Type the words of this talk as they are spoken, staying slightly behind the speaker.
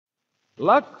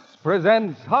Lux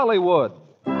presents Hollywood.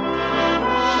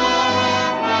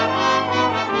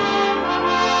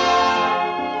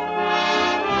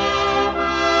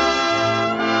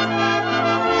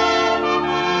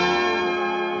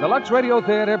 The Lux Radio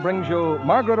Theater brings you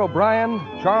Margaret O'Brien,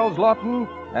 Charles Lawton,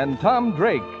 and Tom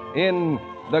Drake in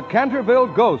The Canterville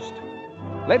Ghost.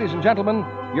 Ladies and gentlemen,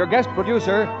 your guest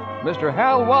producer, Mr.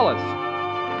 Hal Wallace.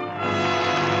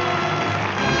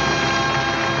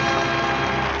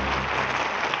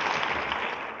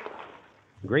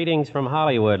 Greetings from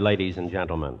Hollywood, ladies and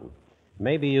gentlemen.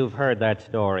 Maybe you've heard that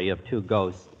story of two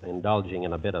ghosts indulging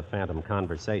in a bit of phantom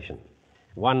conversation.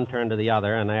 One turned to the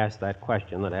other and asked that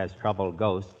question that has troubled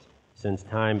ghosts since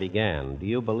time began. Do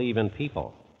you believe in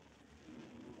people?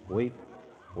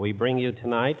 We bring you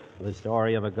tonight the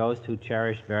story of a ghost who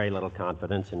cherished very little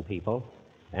confidence in people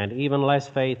and even less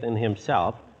faith in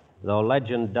himself, though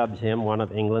legend dubs him one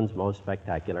of England's most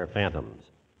spectacular phantoms.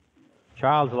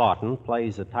 Charles Lawton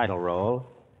plays the title role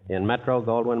in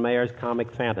Metro-Goldwyn-Mayer's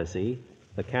comic fantasy,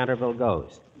 The Canterville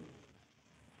Ghost.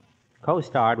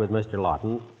 Co-starred with Mr.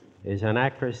 Lawton is an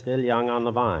actress still young on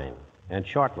the vine, and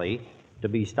shortly to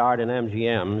be starred in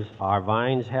MGM's Our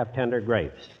Vines Have Tender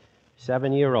Grapes,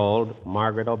 7-year-old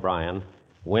Margaret O'Brien,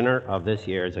 winner of this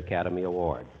year's Academy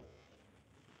Award.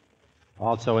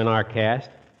 Also in our cast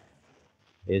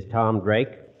is Tom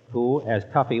Drake, who, as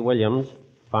Cuffy Williams,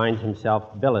 finds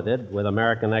himself billeted with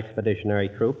American expeditionary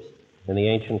troops in the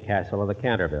ancient castle of the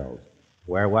Cantervilles,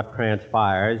 where what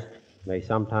transpires may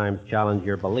sometimes challenge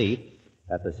your belief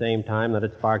at the same time that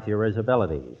it sparks your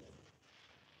risibilities.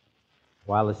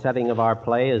 While the setting of our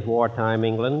play is wartime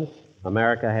England,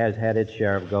 America has had its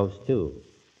share of ghosts, too.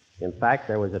 In fact,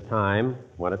 there was a time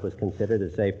when it was considered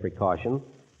a safe precaution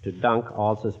to dunk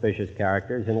all suspicious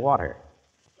characters in water.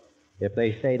 If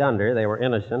they stayed under, they were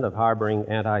innocent of harboring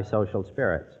antisocial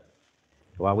spirits.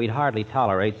 Well, we'd hardly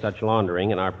tolerate such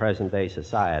laundering in our present-day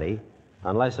society,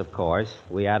 unless, of course,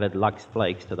 we added Lux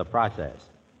Flakes to the process.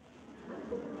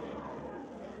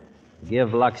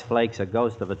 Give Lux Flakes a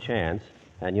ghost of a chance,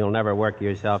 and you'll never work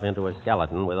yourself into a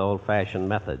skeleton with old-fashioned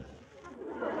methods.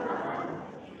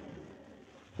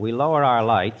 We lower our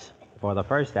lights for the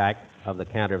first act of The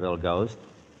Canterville Ghost,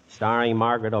 starring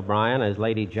Margaret O'Brien as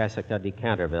Lady Jessica de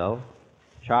Canterville,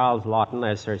 Charles Lawton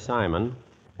as Sir Simon,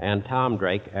 and Tom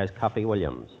Drake as Cuffy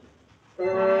Williams.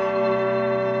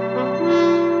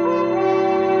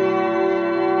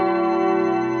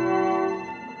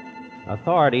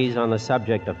 Authorities on the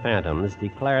subject of phantoms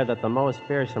declare that the most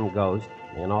fearsome ghost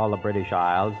in all the British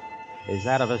Isles is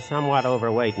that of a somewhat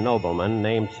overweight nobleman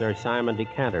named Sir Simon de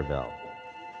Canterville.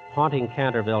 Haunting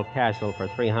Canterville Castle for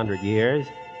 300 years,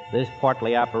 this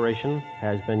portly apparition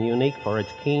has been unique for its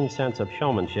keen sense of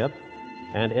showmanship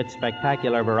and its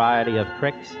spectacular variety of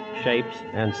tricks, shapes,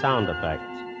 and sound effects.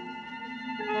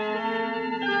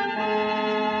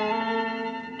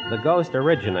 The ghost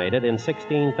originated in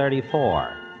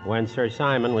 1634, when Sir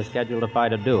Simon was scheduled to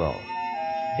fight a duel.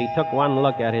 He took one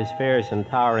look at his fierce and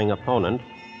towering opponent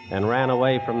and ran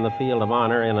away from the field of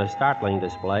honor in a startling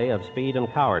display of speed and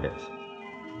cowardice.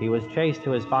 He was chased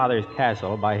to his father's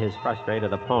castle by his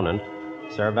frustrated opponent,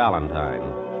 Sir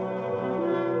Valentine.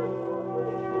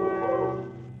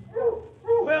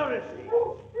 Where is he?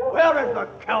 Where is the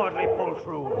cowardly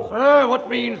poltroon? Sir, what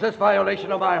means this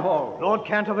violation of my hall? Lord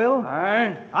Canterville?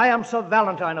 Aye? I am Sir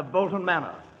Valentine of Bolton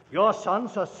Manor. Your son,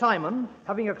 Sir Simon,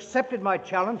 having accepted my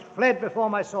challenge, fled before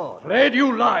my sword. Fled?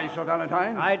 You lie, Sir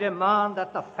Valentine. I demand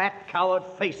that the fat coward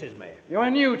faces me. You are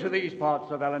new to these parts,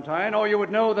 Sir Valentine, or you would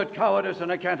know that cowardice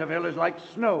in a Canterville is like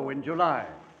snow in July.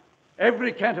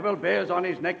 Every Canterville bears on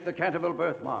his neck the Canterville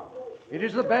birthmark. It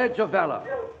is the badge of valor.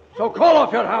 So call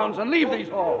off your hounds and leave these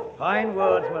halls. Fine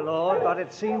words, my lord, but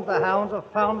it seems the hounds have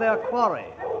found their quarry.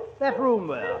 That room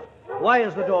there. Why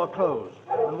is the door closed?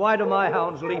 And why do my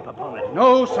hounds leap upon it?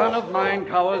 No son of mine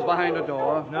cowers behind a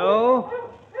door. No?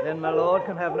 Then my lord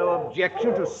can have no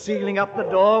objection to sealing up the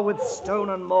door with stone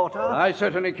and mortar? I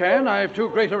certainly can. I have too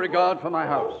great a regard for my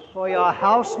house. For your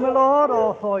house, my lord,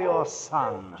 or for your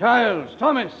son? Giles,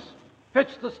 Thomas,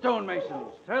 fetch the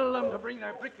stonemasons. Tell them to bring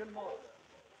their brick and mortar.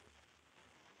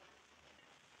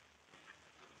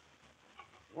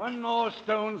 One more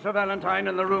stone, Sir Valentine,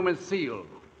 and the room is sealed.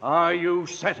 Are you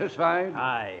satisfied?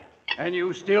 Aye. And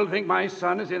you still think my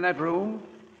son is in that room?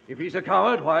 If he's a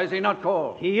coward, why is he not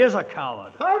called? He is a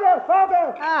coward. Father!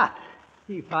 Father! Ah,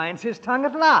 he finds his tongue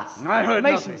at last. I heard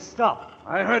Mason, nothing. Stop.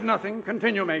 I heard nothing.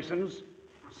 Continue, Masons.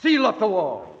 Seal up the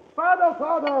wall.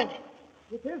 Father!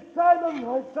 It is Simon,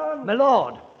 my son. My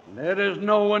lord. There is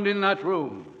no one in that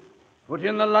room. Put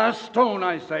in the last stone,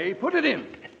 I say. Put it in.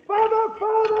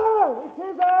 Father!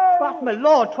 It is I! But, my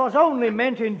lord, 'twas only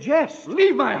meant in jest.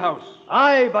 Leave my house.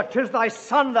 Aye, but 'tis thy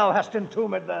son thou hast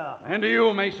entombed there. And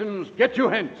you, masons, get you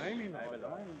hence.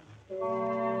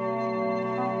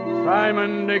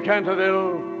 Simon de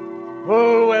Canterville,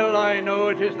 full well I know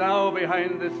it is thou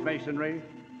behind this masonry.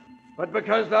 But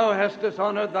because thou hast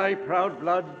dishonored thy proud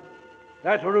blood,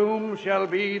 that room shall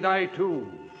be thy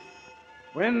tomb.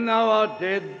 When thou art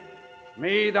dead,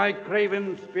 may thy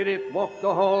craven spirit walk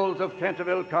the halls of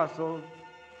Canterville Castle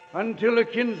until a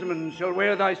kinsman shall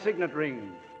wear thy signet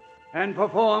ring and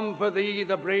perform for thee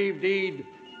the brave deed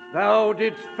thou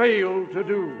didst fail to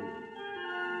do.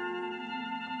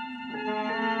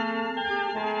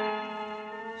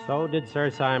 So did Sir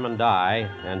Simon die,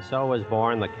 and so was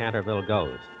born the Canterville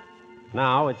Ghost.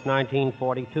 Now it's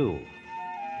 1942.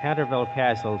 Canterville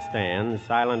Castle stands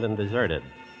silent and deserted,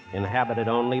 inhabited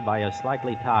only by a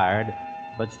slightly tired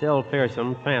but still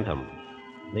fearsome phantom.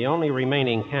 The only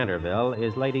remaining Canterville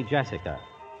is Lady Jessica.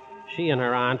 She and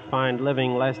her aunt find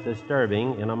living less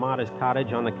disturbing in a modest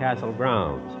cottage on the castle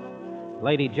grounds.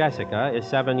 Lady Jessica is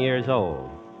 7 years old.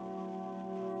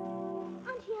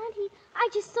 Auntie, I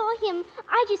just saw him.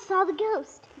 I just saw the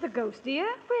ghost. The ghost, dear?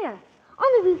 Where? On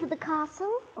the roof of the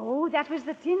castle. Oh, that was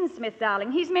the tinsmith,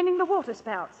 darling. He's mending the water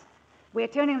spouts. We're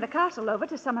turning the castle over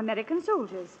to some American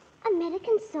soldiers.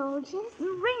 American soldiers?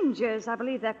 Rangers, I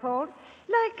believe they're called.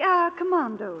 Like our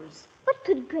commandos. But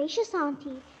good gracious,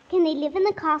 Auntie, can they live in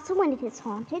the castle when it is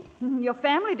haunted? Your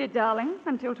family did, darling,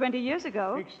 until 20 years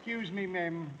ago. Excuse me,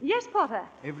 ma'am. Yes, Potter?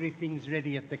 Everything's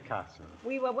ready at the castle.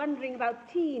 We were wondering about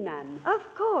tea, ma'am. Of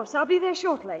course. I'll be there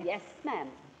shortly. Yes, ma'am.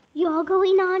 You're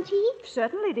going, Auntie?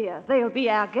 Certainly, dear. They'll be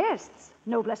our guests.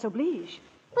 Noblesse oblige.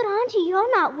 But, Auntie,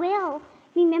 you're not well.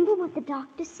 Remember what the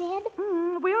doctor said?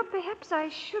 Well, perhaps I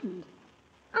shouldn't.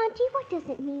 Auntie, what does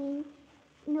it mean?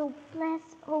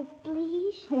 Noblesse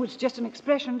oblige? Oh, it's just an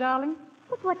expression, darling.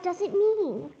 But what does it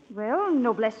mean? Well,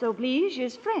 noblesse oblige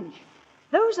is French.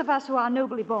 Those of us who are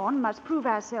nobly born must prove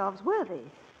ourselves worthy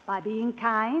by being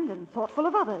kind and thoughtful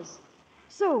of others.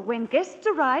 So when guests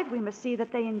arrive, we must see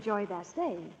that they enjoy their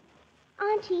stay.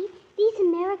 Auntie, these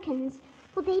Americans,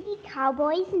 will they be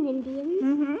cowboys and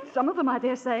Indians? Some of them, I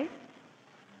dare say.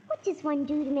 What does one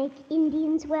do to make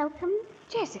Indians welcome?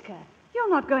 Jessica, you're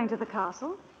not going to the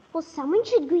castle. Well, someone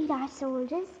should greet our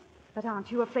soldiers. But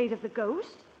aren't you afraid of the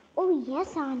ghost? Oh,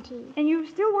 yes, Auntie. And you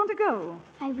still want to go?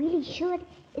 I really should.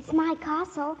 It's my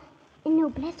castle, and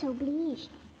noblesse oblige.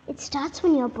 It starts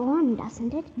when you're born,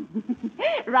 doesn't it?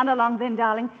 Run along then,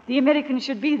 darling. The Americans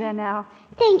should be there now.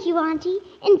 Thank you, Auntie.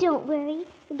 And don't worry.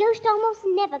 The ghosts almost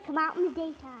never come out in the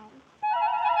daytime.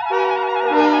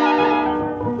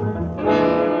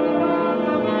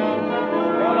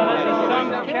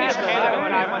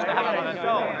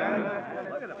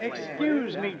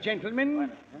 Excuse me, gentlemen.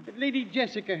 Lady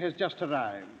Jessica has just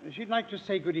arrived. She'd like to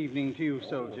say good evening to you,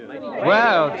 soldiers.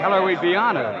 Well, tell her we'd be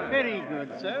honored. Very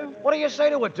good, sir. What do you say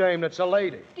to a dame that's a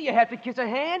lady? Do you have to kiss her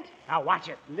hand? Now watch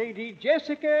it. Lady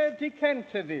Jessica de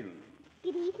Canterville.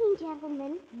 Good evening,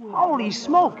 gentlemen. Holy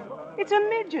smoke. It's a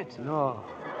midget.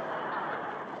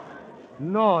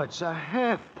 No, it's a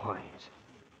half pint.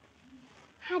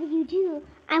 How do you do?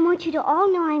 I want you to all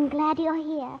know I'm glad you're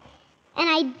here. And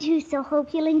I do so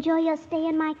hope you'll enjoy your stay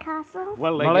in my castle.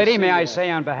 Well, lady, may I say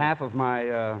on behalf of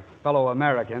my fellow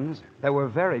Americans that we're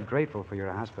very grateful for your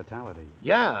hospitality.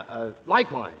 Yeah,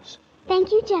 likewise.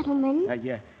 Thank you, gentlemen.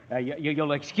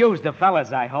 You'll excuse the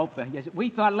fellas, I hope. Yes, we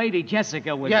thought Lady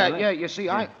Jessica was... Yeah, you see,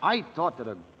 I thought that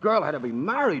a girl had to be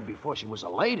married before she was a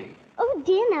lady. Oh,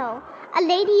 dear no. A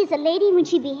lady is a lady when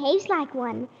she behaves like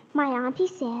one, my auntie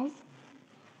says.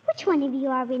 Which one of you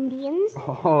are Indians?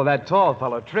 Oh, that tall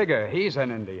fellow, Trigger, he's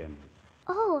an Indian.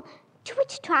 Oh, to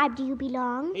which tribe do you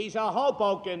belong? He's a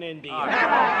Hoboken Indian.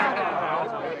 I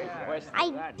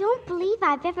don't believe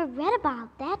I've ever read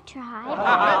about that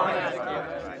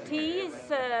tribe. Tea is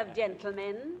served,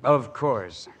 gentlemen. Of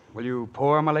course. Will you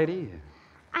pour, my lady?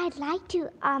 I'd like to,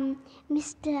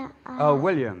 Mr.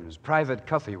 Williams, Private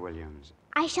Cuffy Williams.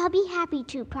 I shall be happy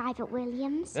to, Private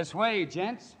Williams. This way,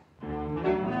 gents.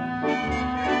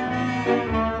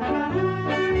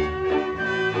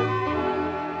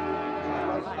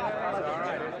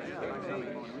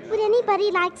 Would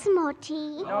anybody like some more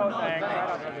tea? No, thanks.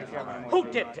 Who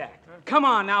did that? Come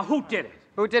on now, who did it?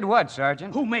 Who did what,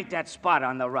 Sergeant? Who made that spot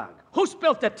on the rug? Who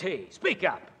spilt the tea? Speak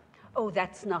up. Oh,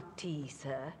 that's not tea,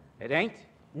 sir. It ain't?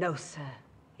 No, sir.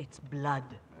 It's blood.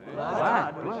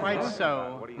 Quite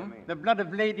so. What do you mean? The blood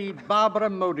of Lady Barbara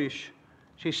Modish.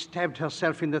 She stabbed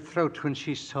herself in the throat when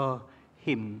she saw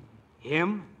him.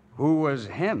 Him? Who was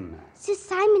him? Sir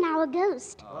Simon, our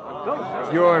ghost.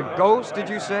 Your ghost, did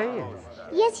you say?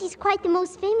 Yes, he's quite the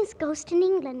most famous ghost in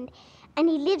England. And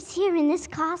he lives here in this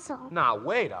castle. Now,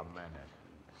 wait a minute.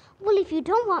 Well, if you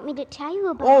don't want me to tell you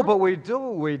about Oh, but we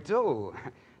do.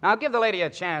 Now, give the lady a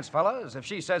chance, fellas. If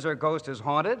she says her ghost is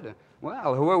haunted,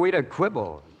 well, who are we to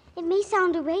quibble? It may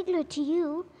sound irregular to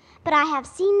you, but I have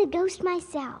seen the ghost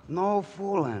myself. No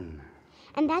fooling.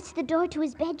 And that's the door to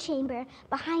his bedchamber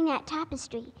behind that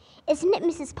tapestry. Isn't it,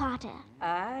 Mrs. Potter?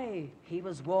 Aye, he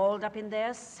was walled up in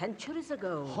there centuries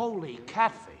ago. Holy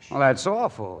catfish. Well, that's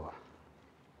awful.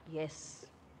 Yes.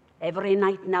 Every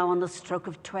night now on the stroke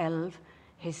of 12,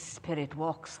 his spirit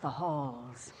walks the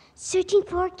halls. Searching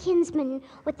for a kinsman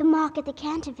with the mark at the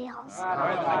Cantervilles.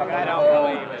 I don't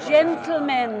believe it.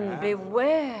 Gentlemen,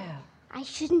 beware. I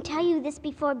shouldn't tell you this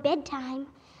before bedtime,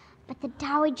 but the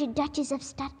Dowager Duchess of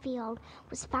Stutfield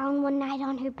was found one night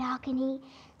on her balcony,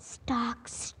 stark,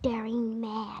 staring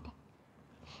mad.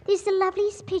 There's the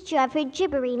loveliest picture of her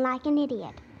gibbering like an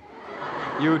idiot.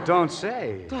 You don't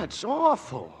say. That's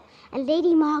awful. And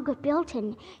Lady Margaret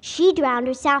Bilton, she drowned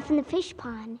herself in the fish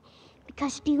pond.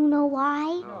 Because do you know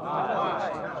why?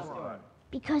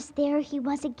 Because there he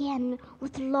was again,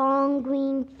 with long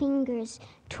green fingers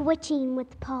twitching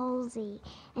with palsy,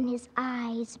 and his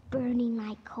eyes burning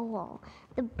like coal,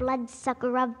 the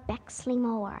bloodsucker of Bexley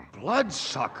Moor.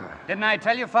 Bloodsucker? Didn't I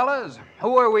tell you, fellas?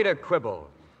 Who are we to quibble?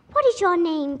 What is your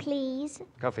name, please?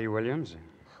 Cuffy Williams.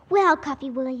 Well, Cuffy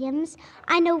Williams,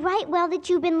 I know right well that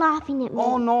you've been laughing at me.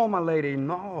 Oh, no, my lady,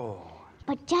 no.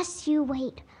 But just you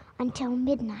wait until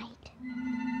midnight.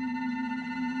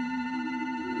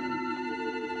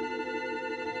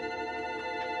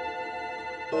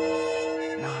 9,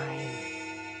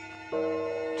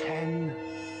 10,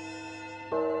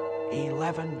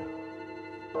 11,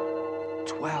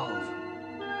 12.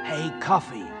 Hey,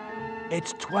 Cuffy,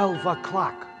 it's 12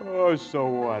 o'clock. Oh, so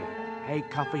what? Hey,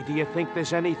 Cuffy, do you think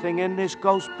there's anything in this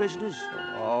ghost business?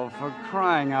 Oh, for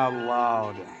crying out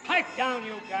loud. Pipe down,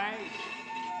 you guys.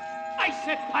 I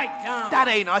said pipe down. That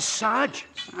ain't us, Sarge.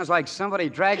 Sounds like somebody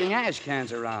dragging ash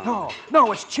cans around.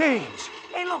 No, it's chains.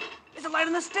 Hey, look, there's a light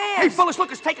on the stairs. Hey, fellas,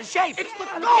 look, it's taking shape. It's the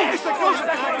ghost. It's the ghost.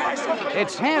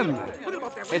 It's him.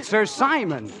 It's Sir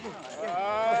Simon.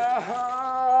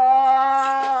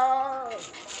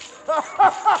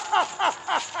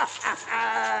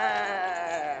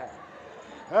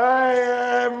 I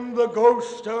am the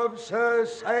ghost of Sir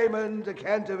Simon de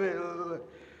Canterville.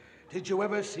 Did you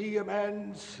ever see a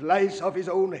man slice off his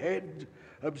own head?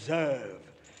 Observe.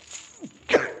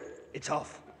 It's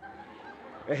off.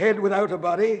 A head without a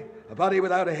body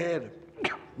without a head.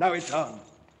 Now it's on.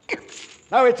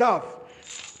 Now it's off.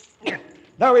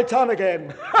 Now it's on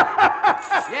again.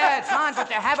 Yeah, it's on, but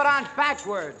they have it on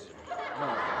backwards.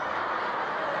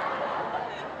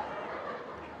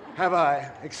 Have I?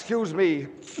 Excuse me.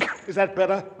 Is that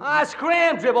better?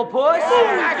 Scram, dribble puss.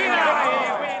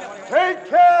 Take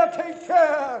care, take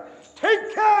care.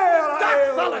 Take care,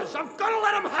 Stop, fellas. I'm gonna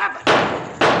let him have it.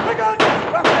 The gun!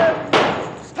 Stop it!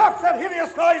 Stop that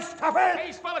hideous noise! Stop it!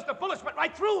 These fellas, the bullets went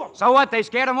right through them. So what? They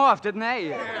scared him off, didn't they?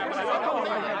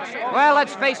 Well,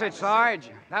 let's face it, Sarge.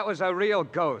 That was a real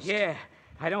ghost. Yeah,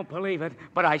 I don't believe it,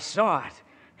 but I saw it.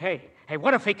 Hey,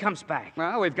 what if he comes back?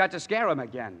 Well, we've got to scare him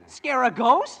again. Scare a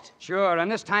ghost? Sure,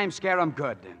 and this time scare him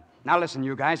good. Now listen,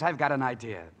 you guys, I've got an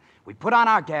idea. We put on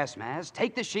our gas masks,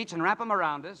 take the sheets and wrap them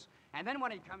around us, and then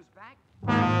when he comes back...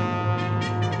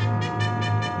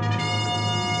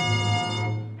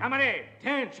 Company,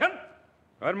 attention.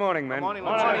 Good morning, men. Good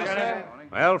morning, sir.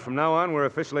 Well, from now on, we're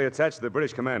officially attached to the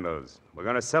British Commandos. We're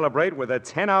going to celebrate with a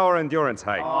 10-hour endurance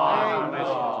hike.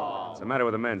 What's the matter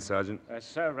with the men, Sergeant?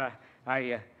 Sir,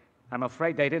 I'm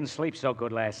afraid they didn't sleep so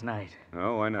good last night.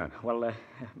 Oh, why not? Well,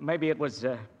 maybe it was,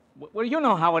 well, you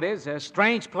know how it is, a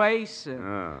strange place.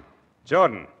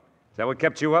 Jordan, is that what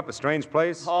kept you up, a strange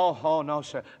place? Oh, no,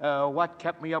 sir. What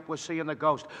kept me up was seeing the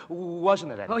ghost.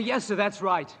 Wasn't it, Eddie? Oh, yes, sir, that's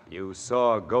right. You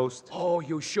saw a ghost? Oh,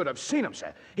 you should have seen him,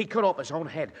 sir. He cut off his own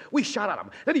head. We shot at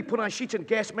him. Then he put on sheets and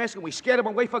gas masks, and we scared him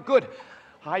away for good.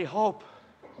 I hope.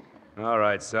 All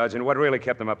right, Sergeant. What really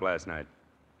kept them up last night?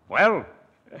 Well?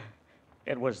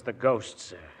 It was the ghost,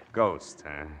 sir. Ghost,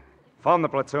 huh? Form the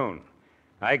platoon.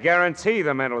 I guarantee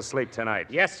the men will sleep tonight.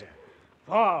 Yes, sir.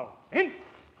 Fall in.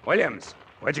 Williams,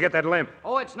 where'd you get that limp?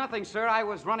 Oh, it's nothing, sir. I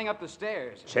was running up the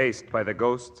stairs. Chased by the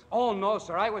ghost? Oh, no,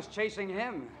 sir. I was chasing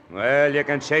him. Well, you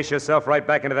can chase yourself right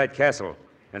back into that castle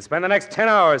and spend the next 10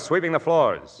 hours sweeping the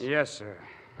floors. Yes, sir.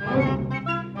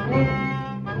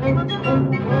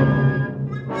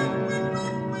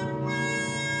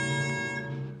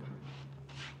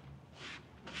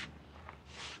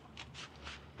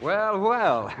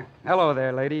 Well. Hello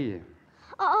there, lady.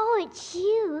 Oh, it's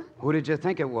you. Who did you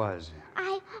think it was?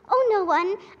 Oh, no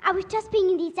one. I was just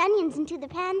bringing these onions into the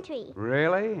pantry.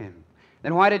 Really?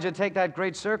 Then why did you take that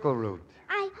great circle route?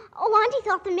 Auntie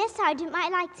thought the mess sergeant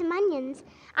might like some onions.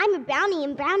 I'm a brownie,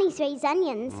 and brownies raise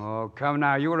onions. Oh, come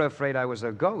now. You were afraid I was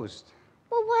a ghost.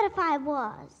 Well, what if I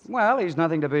was? Well, he's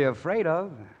nothing to be afraid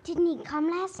of. Didn't he come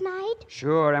last night?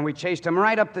 Sure, and we chased him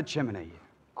right up the chimney.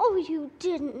 Oh, you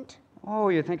didn't. Oh,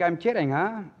 you think I'm kidding,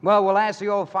 huh? Well, we'll ask the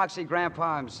old foxy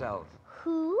grandpa himself.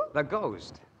 Who? The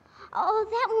ghost. Oh,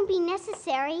 that won't be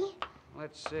necessary.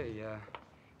 Let's see.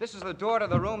 This is the door to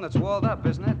the room that's walled up,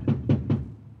 isn't it?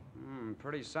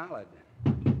 Pretty solid.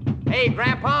 Hey,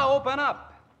 Grandpa, open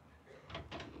up.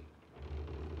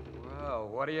 Well,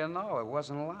 what do you know? It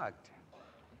wasn't locked.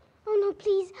 Oh, no,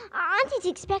 please. Auntie's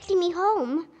expecting me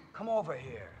home. Come over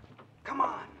here. Come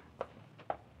on.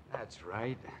 That's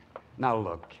right. Now,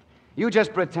 look. You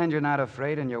just pretend you're not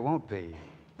afraid and you won't be.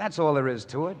 That's all there is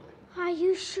to it. Are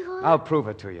you sure? I'll prove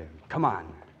it to you. Come on.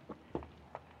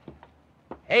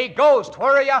 Hey, Ghost,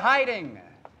 where are you hiding?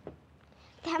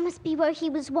 That must be where he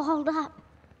was walled up.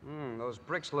 Those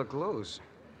bricks look loose.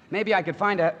 Maybe I could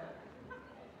find a...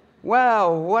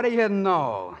 Well, what do you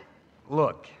know?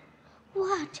 Look.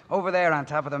 What? Over there on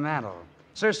top of the mantel.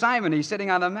 Sir Simon, he's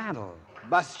sitting on the mantel.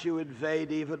 Must you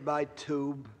invade even my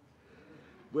tomb?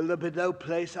 Will there be no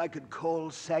place I could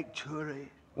call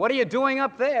sanctuary? What are you doing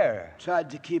up there? Tried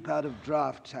to keep out of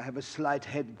drafts. I have a slight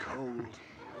head cold.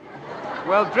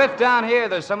 Well, drift down here.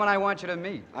 There's someone I want you to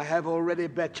meet. I have already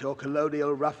met your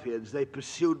colonial ruffians. They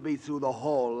pursued me through the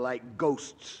hall like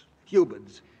ghosts,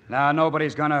 humans. Now,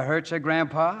 nobody's gonna hurt you,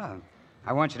 Grandpa.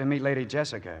 I want you to meet Lady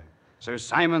Jessica, Sir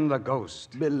Simon the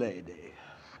Ghost. Milady.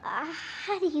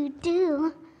 How do you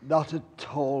do? Not at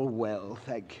all well,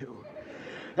 thank you.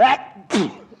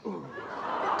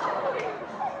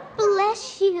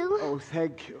 Bless you. Oh,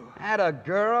 thank you. Atta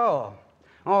girl.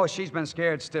 Oh, she's been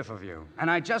scared stiff of you.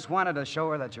 And I just wanted to show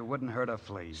her that you wouldn't hurt a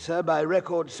flea. Sir, my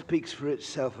record speaks for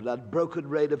itself. An unbroken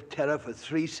reign of terror for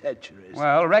 3 centuries.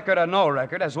 Well, record or no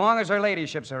record, as long as her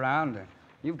ladyship's around,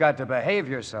 you've got to behave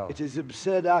yourself. It is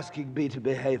absurd asking me to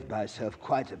behave myself.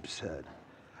 Quite absurd.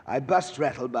 I must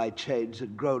rattle my chains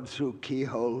and groan through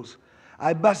keyholes.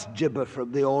 I must gibber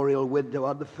from the oriel window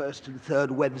on the 1st and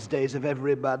 3rd Wednesdays of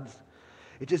every month.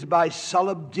 It is my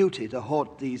solemn duty to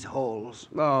haunt these halls.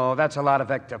 Oh, that's a lot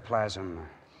of ectoplasm.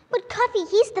 But, Cuffy,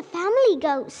 he's the family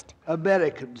ghost.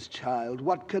 Americans, child.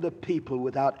 What can a people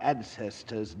without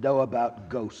ancestors know about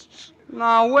ghosts?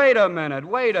 Now, wait a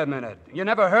minute. You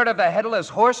never heard of the Headless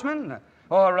Horseman?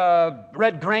 Or,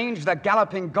 Red Grange, the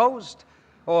Galloping Ghost?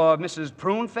 Or Mrs.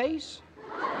 Pruneface?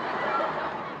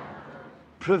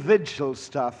 Provincial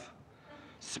stuff.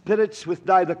 Spirits with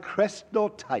neither crest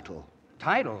nor title.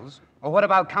 Titles? Or what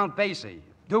about Count Basie,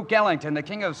 Duke Ellington, the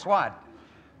King of Swat?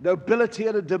 Nobility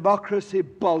and a democracy,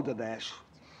 balderdash.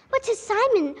 But, Sir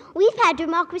Simon, we've had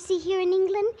democracy here in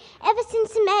England ever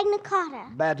since the Magna Carta.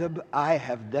 Madam, I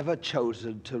have never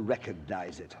chosen to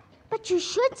recognize it. But you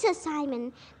should, Sir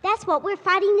Simon. That's what we're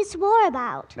fighting this war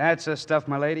about. That's the stuff,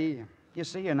 my lady. You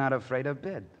see, you're not afraid a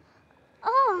bit.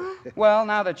 Oh. Well,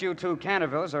 now that you two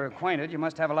Cantervilles are acquainted, you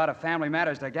must have a lot of family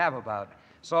matters to gab about.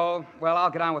 So, well,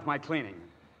 I'll get on with my cleaning.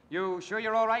 You sure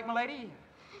you're all right, milady?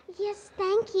 Yes,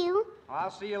 thank you.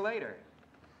 I'll see you later.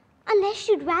 Unless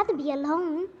you'd rather be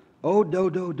alone. Oh,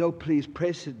 no, please,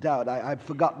 pray sit down. I've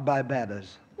forgotten my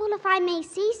manners. Well, if I may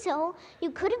say so,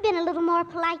 you could have been a little more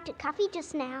polite to Cuffy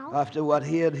just now. After what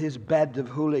he and his band of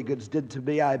hooligans did to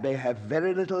me, I may have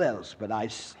very little else, but I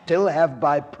still have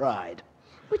my pride.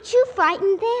 But you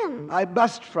frightened them. I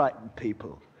must frighten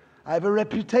people. I have a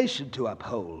reputation to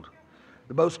uphold.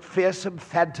 The most fearsome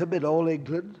phantom in all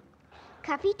England.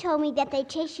 Cuffy told me that they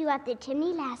chased you up the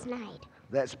chimney last night.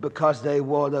 That's because they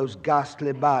wore those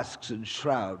ghastly masks and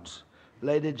shrouds.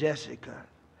 Lady Jessica,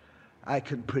 I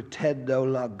can pretend no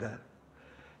longer.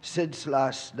 Since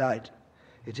last night,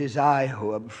 it is I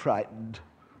who am frightened.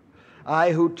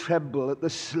 I who tremble at the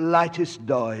slightest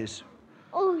noise.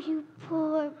 Oh, you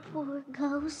poor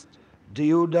ghost. Do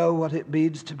you know what it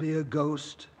means to be a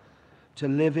ghost? To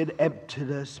live in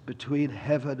emptiness between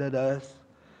heaven and earth,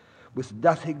 with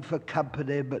nothing for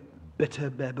company but bitter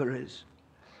memories.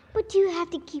 But do you have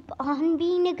to keep on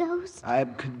being a ghost? I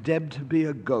am condemned to be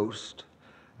a ghost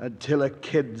until a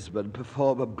kinsman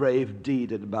perform a brave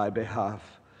deed in my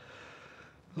behalf.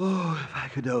 Oh, if I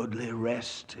could only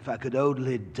rest, if I could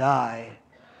only die.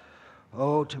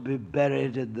 Oh, to be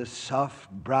buried in the soft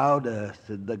brown earth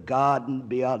in the garden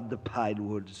beyond the pine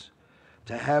woods.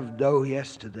 To have no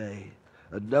yesterday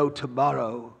and no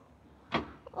tomorrow.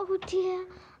 Oh, dear.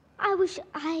 I wish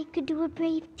I could do a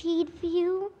brave deed for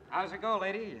you. How's it go,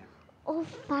 lady? Oh,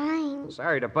 fine.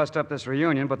 Sorry to bust up this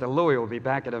reunion, but the Louie will be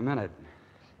back in a minute.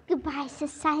 Goodbye, Sir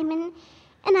Simon.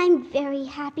 And I'm very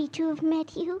happy to have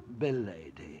met you.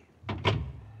 Belady.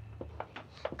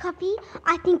 Cuffy,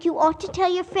 I think you ought to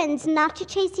tell your friends not to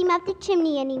chase him up the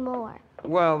chimney anymore.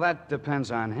 Well, that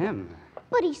depends on him.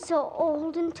 But he's so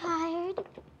old and tired.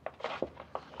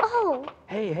 Oh.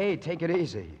 Hey, take it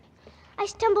easy. I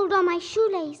stumbled on my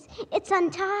shoelace. It's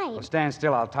untied. Well, stand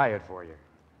still. I'll tie it for you.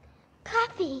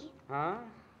 Cuffy. Huh?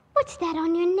 What's that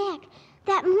on your neck?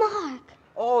 That mark?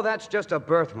 Oh, that's just a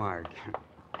birthmark.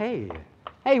 Hey,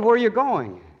 where are you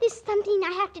going? There's something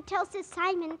I have to tell Sir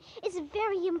Simon. It's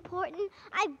very important.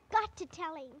 I've got to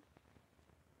tell him.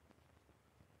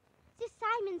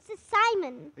 Sir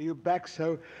Simon. Are you back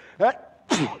so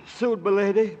soon,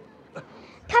 milady?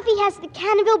 Cuffy has the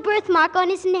Canterville birthmark on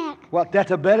his neck. What,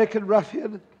 that American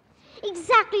ruffian?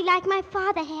 Exactly like my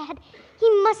father had. He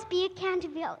must be a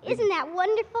Canterville. Isn't that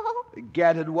wonderful?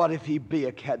 Gad, and what if he be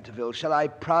a Canterville? Shall I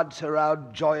prance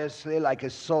around joyously like a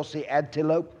saucy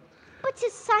antelope? But, Sir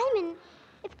Simon,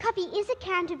 if Cuffy is a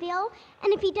Canterville,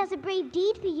 and if he does a brave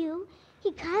deed for you,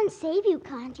 he can't save you,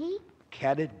 can't he?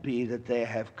 Can it be that they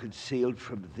have concealed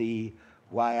from thee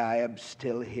why I am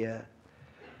still here?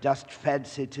 Dost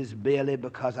fancy 'tis merely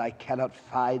because I cannot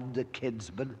find a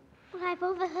kinsman? Well, I've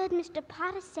overheard Mr.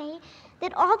 Potter say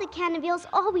that all the Cantervilles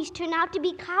always turn out to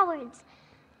be cowards.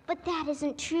 But that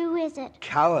isn't true, is it?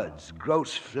 Cowards,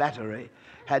 gross flattery.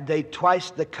 Had they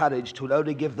twice the courage, 'twould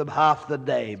only give them half the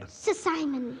name. Sir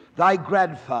Simon. Thy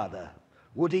grandfather,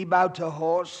 would he mount a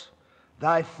horse?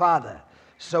 Thy father,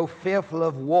 so fearful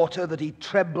of water that he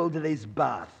trembled in his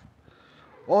bath?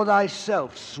 Or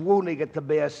thyself, swooning at the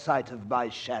mere sight of my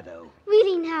shadow?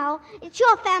 Really now, it's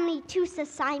your family too, Sir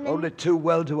Simon. Only too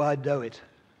well do I know it.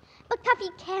 But Cuffy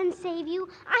can save you.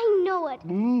 I know it.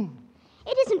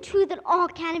 It isn't true that all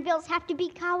Cantervilles have to be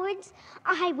cowards.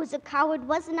 I was a coward,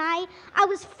 wasn't I? I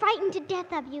was frightened to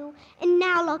death of you. And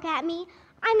now look at me.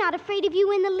 I'm not afraid of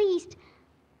you in the least.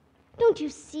 Don't you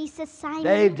see, Sir Simon?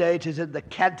 Nay, 'tis in the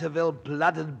Canterville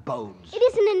blood and bones. It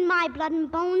isn't in my blood and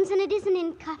bones, and it isn't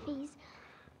in Cuffy's.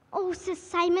 Oh, Sir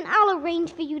Simon, I'll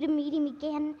arrange for you to meet him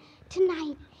again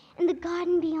tonight in the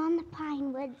garden beyond the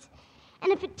pine woods.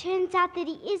 And if it turns out that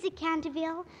he is a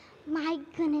Canterville, my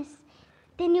goodness,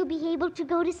 then you'll be able to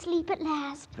go to sleep at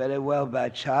last. Very well, my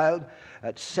child.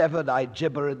 At 7, I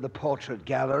gibber in the portrait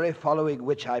gallery, following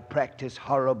which I practice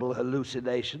horrible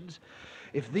hallucinations.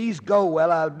 If these go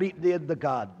well, I'll meet thee in the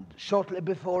garden shortly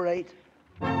before 8.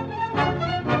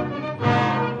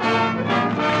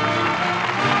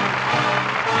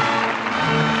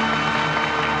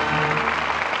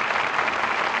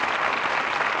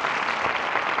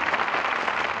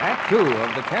 Act 2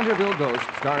 of The Canterville Ghost,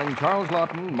 starring Charles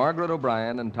Lawton, Margaret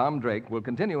O'Brien, and Tom Drake, will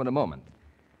continue in a moment.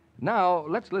 Now,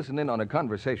 let's listen in on a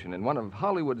conversation in one of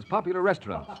Hollywood's popular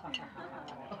restaurants.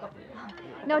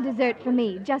 No dessert for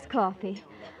me, just coffee.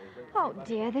 Oh,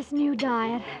 dear, this new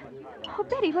diet. Oh,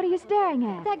 Betty, what are you staring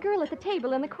at? That girl at the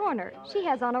table in the corner. She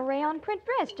has on a rayon print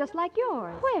dress just like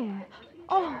yours. Where?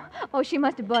 Oh, she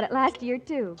must have bought it last year,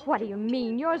 too. What do you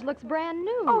mean? Yours looks brand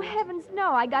new. Oh, heavens,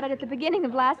 no. I got it at the beginning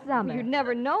of last summer. You'd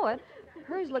never know it.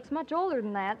 Hers looks much older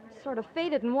than that. Sort of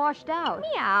faded and washed out.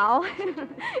 Meow.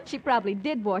 She probably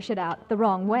did wash it out the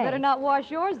wrong way. Better not wash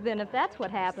yours, then, if that's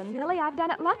what happened. Silly, I've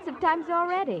done it lots of times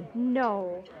already.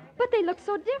 No. But they look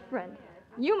so different.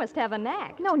 You must have a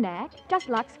knack. No knack, just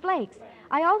Lux Flakes.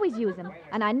 I always use them,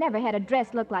 and I never had a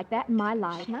dress look like that in my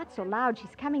life. Not so loud.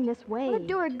 She's coming this way. Well, it'd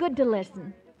do her good to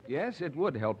listen. Yes, it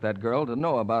would help that girl to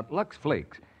know about Lux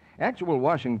Flakes. Actual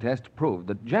washing tests proved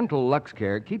that gentle Lux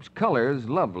Care keeps colors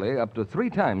lovely up to 3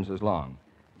 times as long.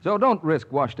 So don't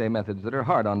risk wash day methods that are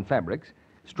hard on fabrics.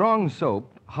 Strong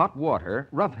soap, hot water,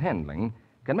 rough handling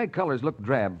can make colors look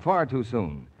drab far too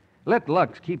soon. Let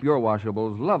Lux keep your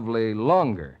washables lovely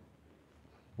longer.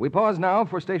 We pause now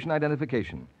for station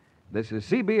identification. This is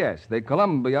CBS, the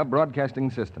Columbia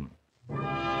Broadcasting System.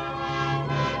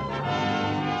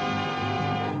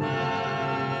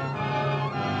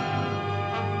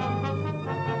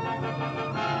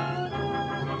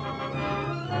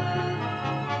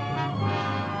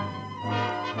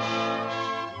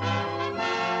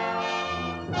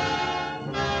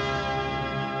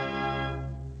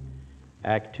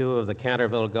 Act 2 of The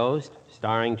Canterville Ghost,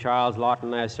 starring Charles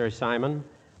Lawton as Sir Simon,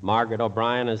 Margaret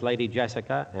O'Brien as Lady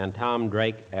Jessica, and Tom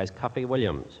Drake as Cuffy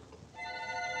Williams.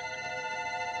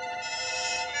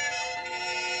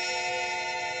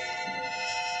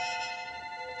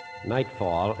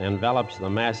 Nightfall envelops the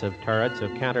massive turrets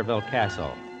of Canterville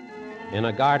Castle. In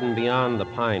a garden beyond the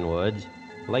pine woods,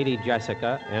 Lady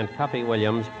Jessica and Cuffy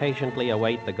Williams patiently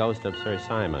await the ghost of Sir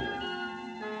Simon.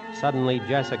 Suddenly,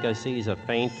 Jessica sees a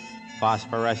faint,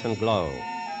 phosphorescent glow.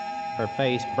 Her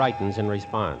face brightens in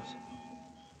response.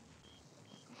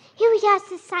 Here we are,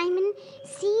 Sir Simon.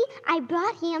 See, I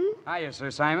brought him. Hiya,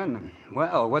 Sir Simon.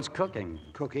 Well, what's cooking?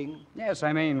 Cooking? Yes,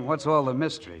 I mean, what's all the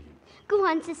mystery? Go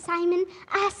on, Sir Simon.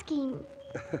 Ask him.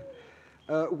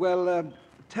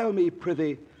 Tell me,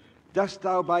 prithee, dost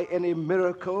thou by any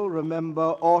miracle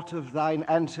remember aught of thine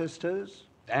ancestors?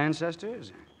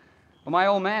 Ancestors? Well, my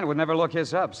old man would never look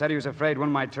his up. Said he was afraid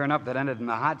one might turn up that ended in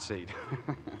the hot seat.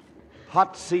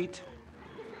 Hot seat?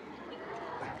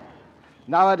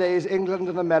 Nowadays, England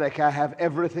and America have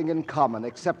everything in common,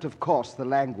 except, of course, the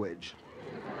language.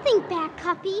 Think back,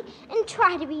 Cuppy, and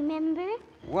try to remember.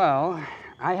 Well,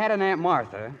 I had an Aunt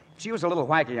Martha. She was a little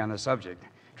wacky on the subject.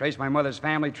 Traced my mother's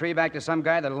family tree back to some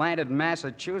guy that landed in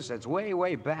Massachusetts way,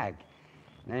 way back.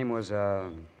 Name was,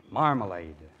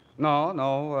 Marmalade.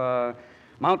 No,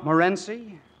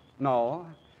 Montmorency? No,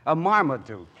 a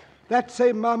Marmaduke. That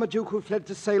same Marmaduke who fled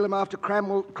to Salem after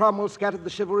Cromwell scattered the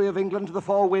chivalry of England to the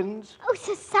four winds? Oh,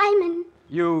 Sir Simon.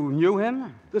 You knew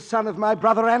him? The son of my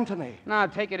brother Anthony. Now,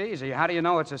 take it easy. How do you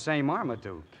know it's the same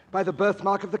Marmaduke? By the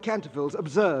birthmark of the Cantervilles,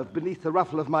 observed beneath the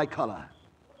ruffle of my collar.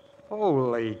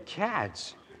 Holy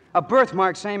cats. A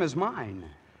birthmark same as mine.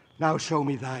 Now show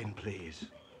me thine, please.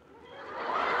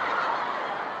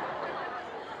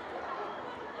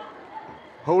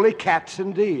 Holy cats,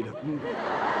 indeed.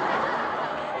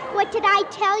 What did I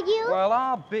tell you? Well,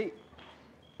 I'll be...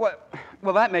 What?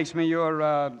 Well, that makes me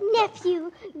your,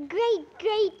 Nephew.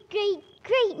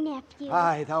 Great nephew.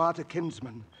 Aye, thou art a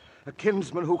kinsman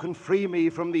who can free me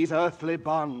from these earthly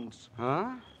bonds.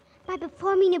 Huh? By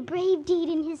performing a brave deed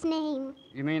in his name.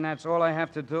 You mean that's all I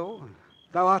have to do?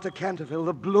 Thou art a Canterville,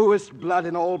 the bluest blood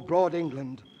in all broad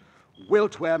England.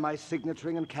 Wilt wear my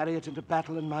signaturing and carry it into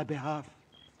battle in my behalf?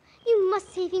 You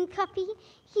must save him, Cuppy.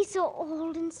 He's so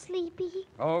old and sleepy.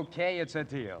 Okay, it's a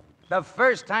deal. The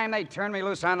first time they turn me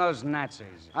loose on those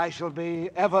Nazis. I shall be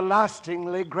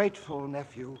everlastingly grateful,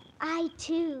 nephew. I,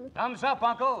 too. Thumbs up,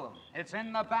 Uncle. It's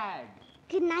in the bag.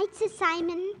 Good night, Sir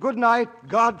Simon. Good night,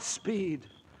 Godspeed.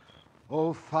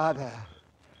 Oh, Father,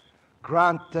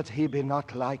 grant that he be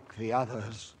not like the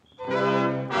others.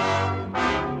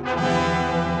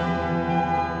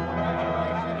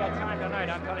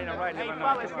 Hey,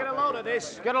 fellas, get a load of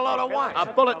this. Get a load of what? A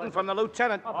bulletin from the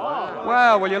lieutenant.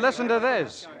 Well, will you listen to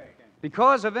this?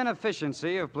 Because of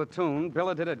inefficiency of platoon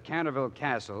billeted at Canterville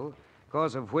Castle,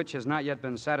 cause of which has not yet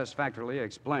been satisfactorily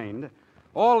explained,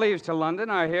 all leaves to London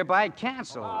are hereby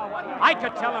canceled. I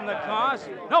could tell him the cause.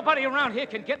 Nobody around here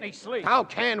can get any sleep. How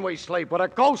can we sleep with a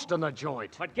ghost in the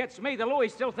joint? What gets me, the Louis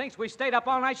still thinks we stayed up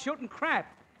all night shooting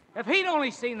crap. If he'd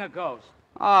only seen the ghost.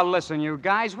 Oh, listen, you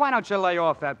guys, why don't you lay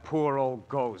off that poor old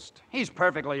ghost? He's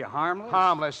perfectly harmless.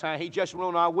 Harmless, huh? He just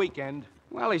ruined our weekend.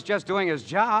 Well, he's just doing his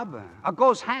job. A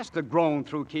ghost has to groan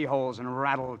through keyholes and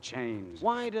rattle chains.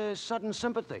 Why the sudden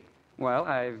sympathy? Well,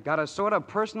 I've got a sort of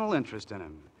personal interest in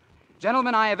him.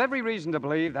 Gentlemen, I have every reason to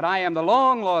believe that I am the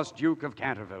long-lost Duke of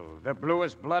Canterville, the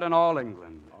bluest blood in all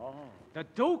England. Oh. The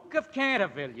Duke of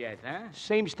Canterville yet, huh?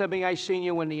 Seems to me I seen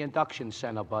you in the induction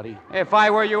center, buddy. If I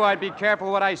were you, I'd be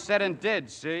careful what I said and did,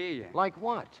 see? Like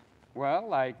what? Well,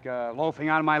 like loafing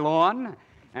on my lawn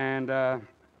and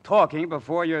talking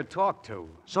before you're talked to.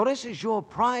 So this is your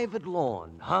private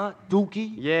lawn, huh,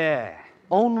 Dookie? Yeah.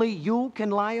 Only you can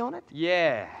lie on it?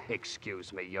 Yeah.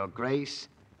 Excuse me, Your Grace.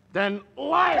 Then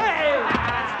lie!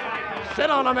 Hey! Sit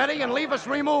on him, Eddie, and leave us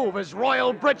remove his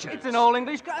royal breeches. It's an old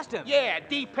English custom. Yeah,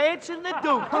 D-pants and the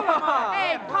Duke. Come on.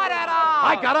 Hey, put it on!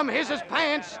 I got him. Here's his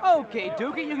pants. Okay,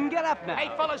 Dookie, you can get up now. Hey,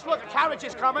 fellas, look, the carriage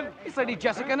is coming. It's Lady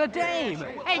Jessica and a dame.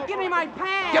 Hey, give me my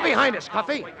pants. Get behind us,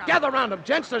 Cuffy. Gather around him,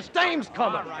 gents. There's dames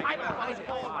coming.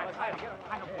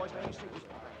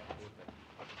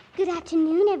 Good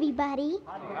afternoon, everybody.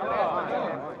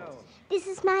 This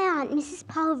is my aunt, Mrs.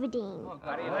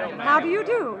 Pulverdine. How do you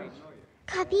do?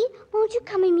 Cuppy, won't you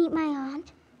come and meet my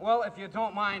aunt? Well, if you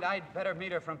don't mind, I'd better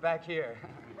meet her from back here.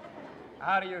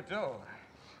 How do you do?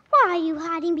 Why are you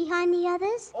hiding behind the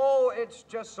others? Oh, it's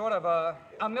just sort of a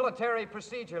military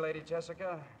procedure, Lady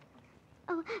Jessica.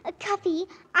 Oh, Cuffy,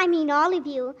 I mean all of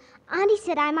you. Auntie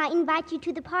said I might invite you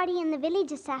to the party in the village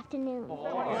this afternoon.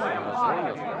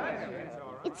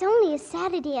 It's only a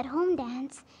Saturday at home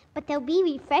dance, but there'll be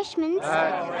refreshments.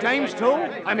 Dames, too?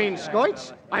 I mean,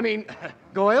 skoits? I mean,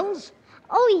 goils?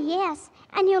 Oh, yes,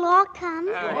 and you'll all come.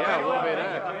 Yeah, we'll be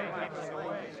there.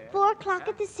 4 o'clock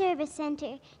at the service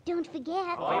center. Don't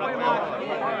forget. Oh,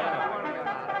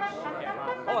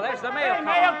 there's the mail call.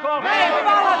 Mail call. Hey,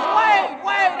 fellas,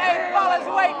 wait. Hey, fellas,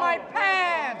 wait, my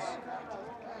pants.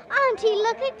 Auntie,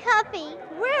 look at Cuppy.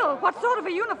 Well, what sort of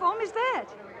a uniform is that?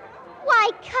 Why,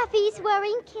 Cuffy's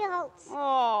wearing kilts.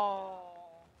 Oh.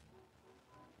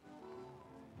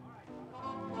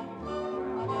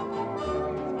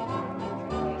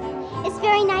 It's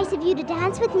very nice of you to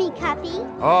dance with me, Cuffy.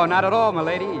 Oh, not at all, my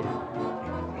lady.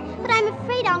 But I'm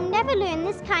afraid I'll never learn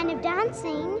this kind of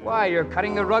dancing. Why, you're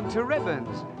cutting the rug to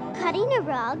ribbons. Cutting a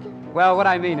rug? Well, what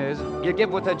I mean is, you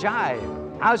give with a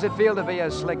jive. How's it feel to be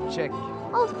a slick chick?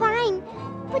 Oh, fine.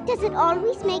 But does it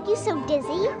always make you so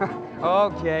dizzy?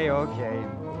 Okay.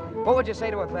 What would you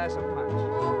say to a glass of punch?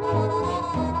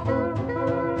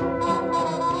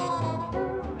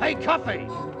 Hey, Cuffy!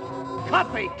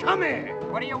 Cuffy, come here!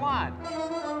 What do you want?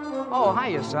 Oh,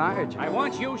 hiya, Sarge. I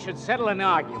want you should settle an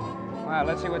argument. Well,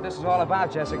 let's see what this is all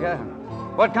about, Jessica.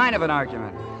 What kind of an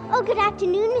argument? Oh, good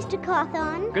afternoon, Mr.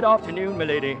 Cawthorn. Good afternoon,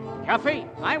 milady. Cuffy,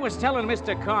 I was telling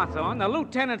Mr. Cawthorn the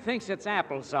lieutenant thinks it's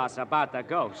applesauce about the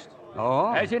ghost.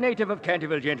 Oh? As a native of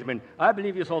Canterville, gentlemen, I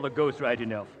believe you saw the ghost right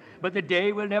enough. But the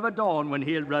day will never dawn when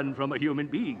he'll run from a human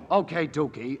being. Okay,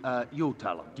 Dookie, you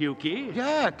tell him. Dukey?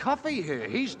 Yeah, Cuffy here.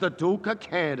 He's the Duke of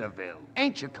Canterville.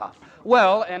 Ain't you, Cuff?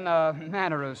 Well, in a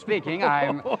manner of speaking,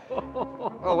 I'm...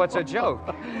 Oh, what's a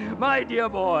joke? My dear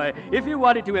boy, if you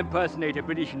wanted to impersonate a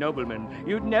British nobleman,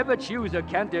 you'd never choose a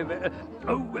Canterville...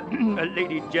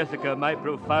 Lady Jessica, my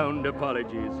profound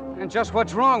apologies. And just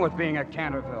what's wrong with being a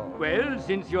Canterville? Well,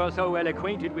 since you're so well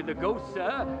acquainted with the ghost,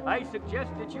 sir, I suggest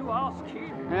that you ask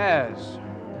him.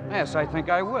 Yes, I think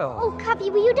I will. Oh, Cuffy,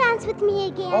 will you dance with me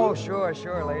again? Oh, sure,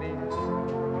 lady.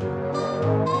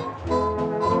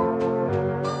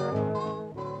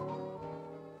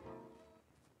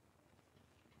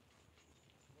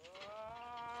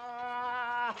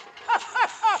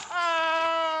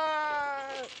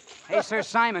 Hey, Sir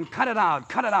Simon, cut it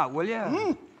out, will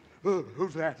you?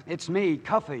 Who's that? It's me,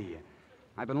 Cuffy.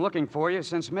 I've been looking for you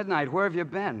since midnight. Where have you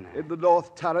been? In the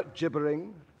north turret,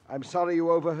 gibbering. I'm sorry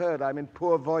you overheard. I'm in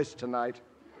poor voice tonight.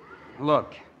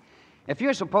 Look, if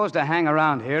you're supposed to hang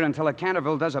around here until a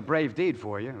Canterville does a brave deed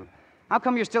for you, how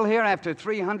come you're still here after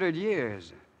 300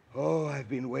 years? Oh, I've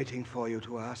been waiting for you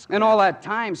to ask. In all that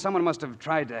time, someone must have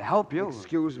tried to help you.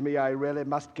 Excuse me, I really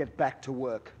must get back to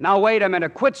work. Now, wait a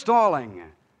minute. Quit stalling.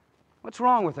 What's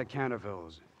wrong with the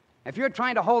Cantervilles? If you're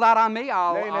trying to hold out on me,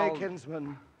 Nay,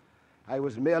 kinsman. I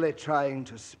was merely trying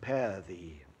to spare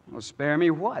thee. Well, spare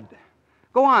me what?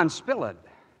 Go on, spill it.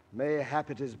 Mayhap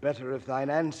it is better if thine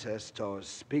ancestors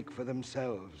speak for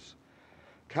themselves.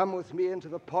 Come with me into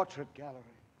the portrait gallery.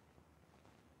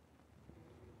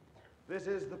 This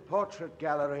is the portrait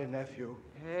gallery, nephew.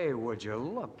 Hey, would you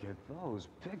look at those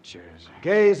pictures?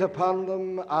 Gaze upon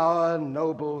them, our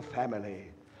noble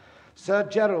family. Sir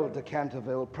Gerald de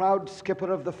Canterville, proud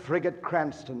skipper of the frigate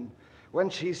Cranston. When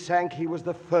she sank, he was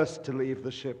the first to leave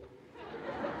the ship.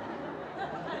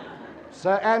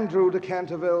 Sir Andrew de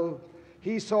Canterville,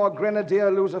 he saw a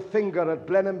grenadier lose a finger at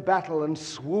Blenheim battle and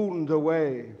swooned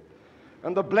away.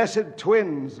 And the blessed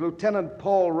twins, Lieutenant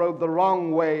Paul rode the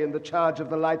wrong way in the charge of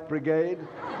the Light Brigade.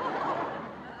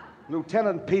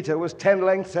 Lieutenant Peter was 10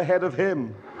 lengths ahead of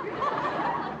him.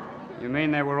 You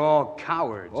mean they were all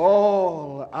cowards?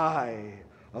 All, aye.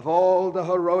 Of all the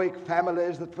heroic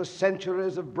families that for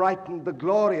centuries have brightened the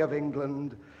glory of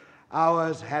England,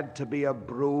 ours had to be a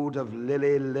brood of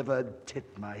lily-livered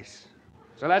titmice.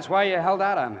 So that's why you held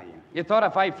out on me. You thought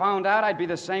if I found out, I'd be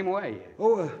the same way.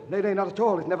 Oh, nay, not at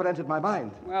all. It never entered my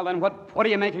mind. Well, then what are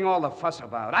you making all the fuss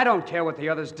about? I don't care what the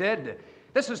others did.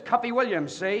 This is Cuffy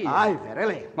Williams, see? Aye,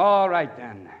 verily. All right,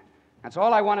 then. That's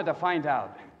all I wanted to find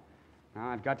out. Now,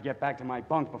 I've got to get back to my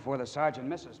bunk before the sergeant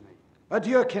misses me.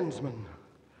 Adieu, kinsman.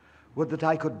 Would that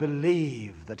I could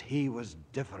believe that he was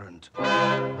different.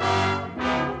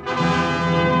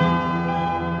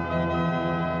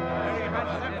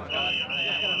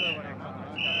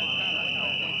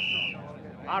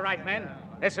 All right, men.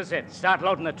 This is it. Start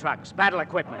loading the trucks. Battle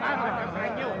equipment.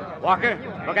 Walker,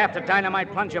 look after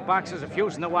dynamite plunger boxes and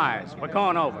fusing the wires. We're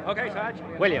going over. Okay, Sarge.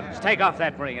 Williams, take off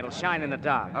that ring. It'll shine in the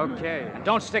dark. Okay. And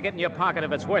don't stick it in your pocket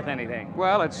if it's worth anything.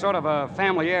 Well, it's sort of a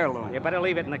family heirloom. You better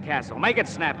leave it in the castle. Make it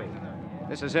snappy.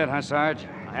 This is it, huh, Sarge?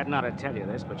 I hadn't ought to tell you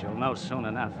this, but you'll know soon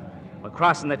enough. We're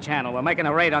crossing the channel. We're making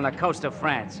a raid on the coast of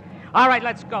France. All right,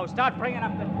 let's go. Start bringing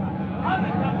up the trucks.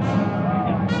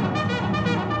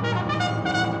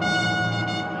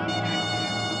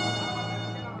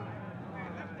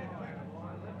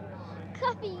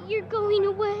 Cuffy, you're going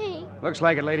away. Looks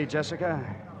like it, Lady Jessica.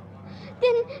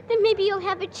 Then maybe you'll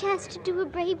have a chance to do a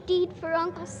brave deed for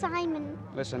Uncle Simon.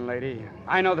 Listen, lady,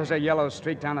 I know there's a yellow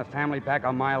streak down the family back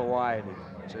a mile wide.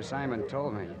 Sir Simon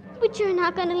told me. But you're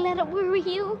not going to let it worry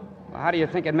you. Well, how do you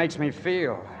think it makes me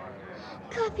feel?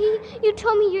 Cuffy, you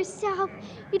told me yourself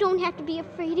you don't have to be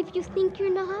afraid if you think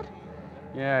you're not.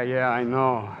 Yeah, I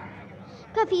know.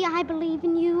 Cuffy, I believe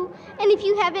in you. And if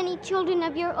you have any children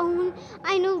of your own,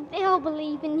 I know they'll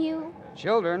believe in you.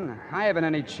 Children? I haven't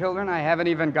any children. I haven't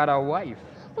even got a wife.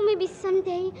 Well, maybe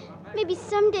someday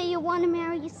you'll want to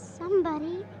marry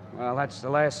somebody. Well, that's the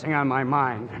last thing on my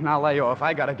mind. Now lay off.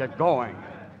 I gotta get going.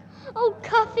 Oh,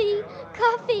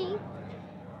 Cuffy.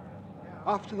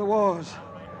 After the wars,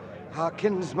 our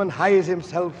kinsman hies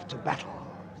himself to battle.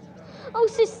 Oh,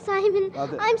 Sir Simon,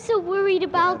 I'm so worried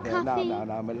about Cuffy.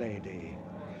 Now, milady.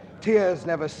 Tears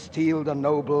never steeled a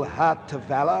noble heart to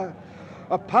valor.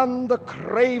 Upon the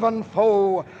craven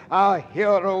foe, our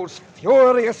hero's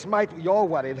furious might... You're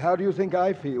worried. How do you think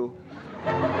I feel?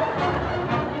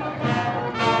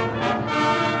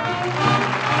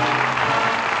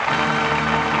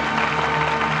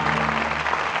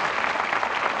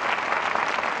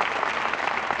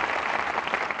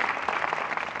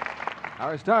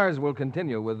 Our stars will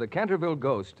continue with the Canterville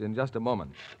Ghost in just a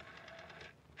moment.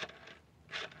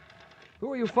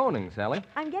 Who are you phoning, Sally?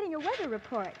 I'm getting a weather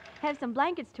report. Have some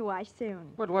blankets to wash soon.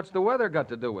 But what's the weather got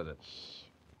to do with it?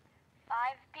 5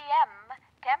 p.m.,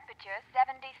 temperature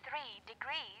 73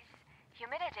 degrees,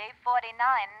 humidity 49%.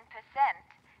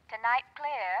 Tonight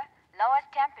clear, lowest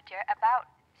temperature about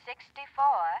 64.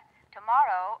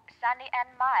 Tomorrow sunny and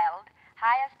mild,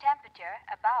 highest temperature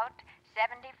about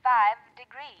 75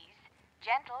 degrees,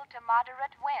 gentle to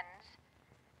moderate winds.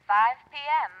 5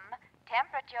 p.m.,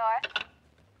 temperature...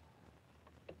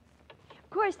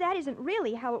 Of course, that isn't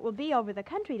really how it will be over the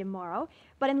country tomorrow,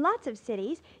 but in lots of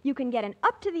cities, you can get an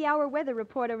up-to-the-hour weather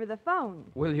report over the phone.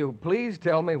 Will you please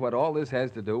tell me what all this has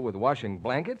to do with washing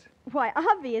blankets? Why,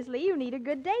 obviously, you need a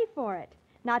good day for it.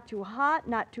 Not too hot,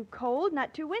 not too cold,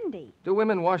 not too windy. Do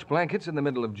women wash blankets in the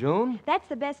middle of June? That's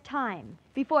the best time,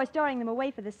 before storing them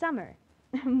away for the summer.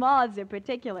 Moths are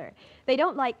particular. They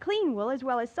don't like clean wool as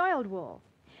well as soiled wool.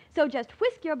 So just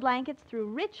whisk your blankets through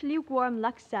rich, lukewarm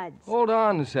Lux suds. Hold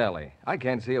on, Sally. I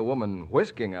can't see a woman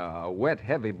whisking a wet,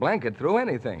 heavy blanket through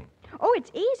anything. Oh,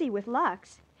 it's easy with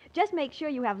Lux. Just make sure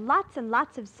you have lots and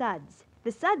lots of suds.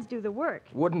 The suds do the work.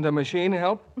 Wouldn't a machine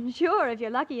help? Sure, if you're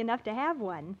lucky enough to have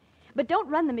one. But don't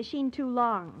run the machine too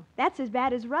long. That's as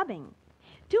bad as rubbing.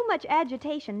 Too much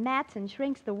agitation mats and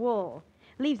shrinks the wool,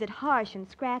 leaves it harsh and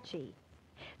scratchy.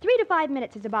 3 to 5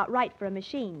 minutes is about right for a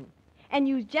machine. And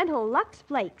use gentle Lux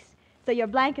flakes so your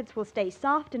blankets will stay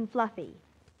soft and fluffy.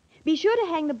 Be sure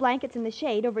to hang the blankets in the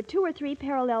shade over 2 or 3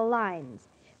 parallel lines.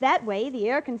 That way, the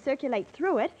air can circulate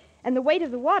through it, and the weight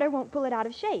of the water won't pull it out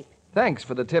of shape. Thanks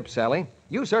for the tip, Sally.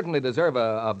 You certainly deserve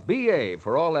a B.A.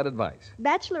 for all that advice.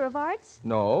 Bachelor of Arts?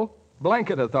 No,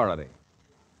 blanket authority.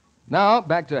 Now,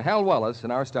 back to Hal Wallace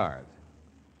and our stars.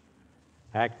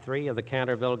 Act 3 of The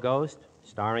Canterville Ghost,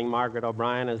 starring Margaret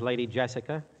O'Brien as Lady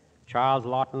Jessica, Charles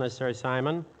Lawton as Sir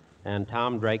Simon, and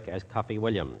Tom Drake as Cuffy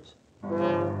Williams.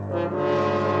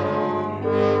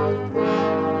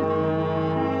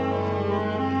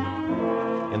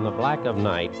 In the black of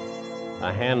night,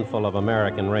 a handful of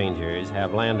American Rangers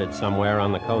have landed somewhere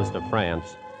on the coast of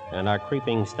France and are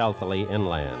creeping stealthily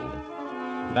inland.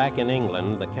 Back in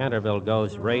England, the Canterville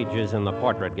Ghost rages in the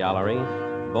portrait gallery,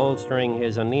 bolstering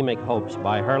his anemic hopes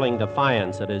by hurling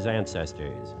defiance at his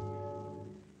ancestors.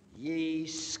 Ye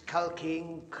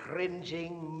skulking,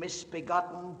 cringing,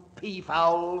 misbegotten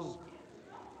peafowls,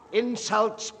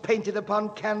 insults painted upon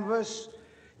canvas,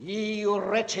 ye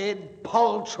wretched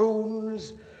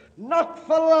poltroons, not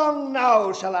for long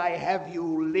now shall I have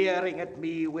you leering at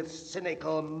me with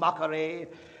cynical mockery.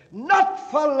 Not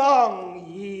for long,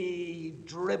 ye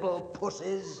dribble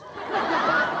pussies.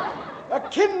 A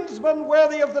kinsman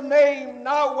worthy of the name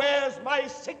now wears my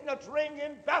signet ring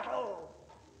in battle.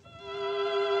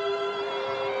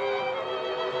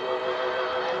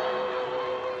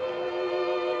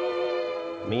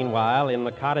 Meanwhile, in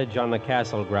the cottage on the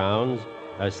castle grounds,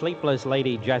 a sleepless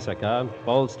Lady Jessica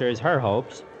bolsters her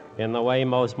hopes in the way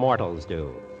most mortals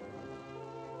do.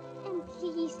 And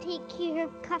please take care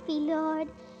of Cuffy, Lord.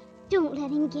 Don't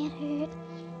let him get hurt.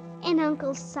 And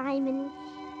Uncle Simon,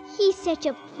 he's such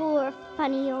a poor,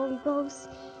 funny old ghost,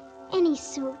 and he's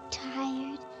so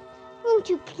tired. Won't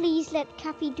you please let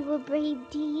Cuffy do a brave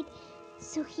deed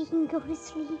so he can go to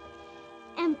sleep?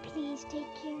 And please take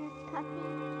care of Cuffy.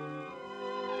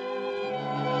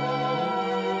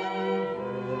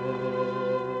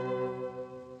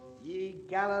 Ye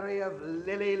gallery of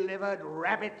lily-livered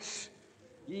rabbits,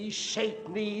 ye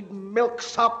shape-kneed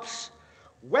milksops,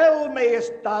 well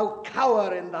mayest thou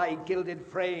cower in thy gilded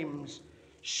frames,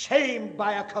 shamed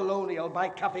by a colonial, by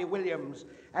Cuffy Williams.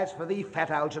 As for thee,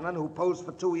 fat Algernon, who posed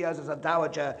for 2 years as a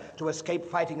dowager to escape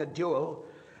fighting a duel,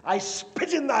 I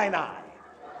spit in thine eye.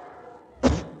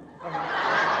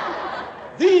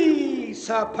 The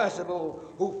Sir Percival,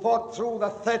 who fought through the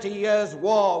 30 Years'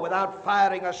 War without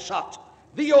firing a shot.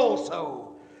 The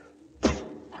also.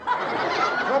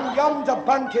 From yonder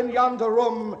bunk in yonder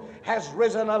room has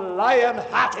risen a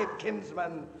lion-hearted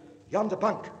kinsman. Yonder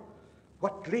bunk.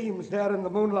 What gleams there in the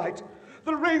moonlight?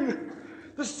 The ring!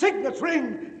 The signet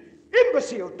ring!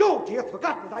 Imbecile! Don't! He hath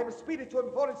forgotten it. I must speed it to him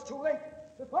before it's too late.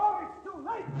 Before it's too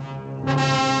late!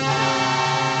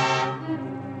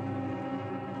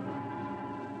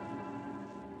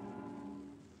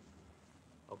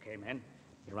 Okay, men.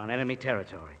 You're on enemy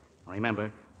territory.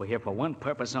 Remember, we're here for one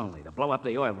purpose only, to blow up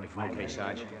the oil refinery. Okay,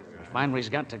 Sarge. Refinery's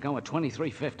got to go at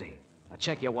 23:50. Now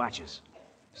check your watches.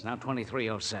 It's now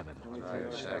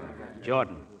 23:07.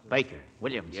 Jordan, Baker,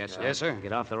 Williams. Yes, sir. Yes, sir.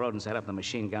 Get off the road and set up the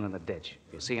machine gun in the ditch.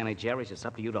 If you see any Jerry's, it's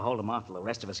up to you to hold them off till the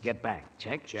rest of us get back.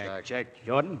 Check? Check.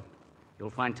 Jordan, you'll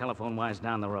find telephone wires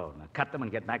down the road. Now cut them and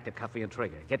get back to Cuffy and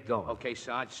Trigger. Get going. Okay,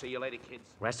 Sarge. See you later,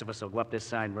 kids. Rest of us will go up this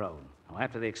side road. Now,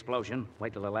 after the explosion,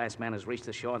 wait till the last man has reached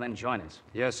the shore, then join us.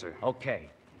 Yes, sir. Okay.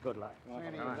 Good luck.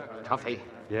 Cuffy.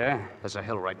 Yeah? There's a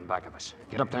hill right in back of us.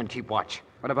 Get up there and keep watch.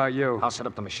 What about you? I'll set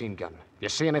up the machine gun. If you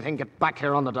see anything, get back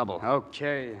here on the double.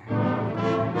 Okay.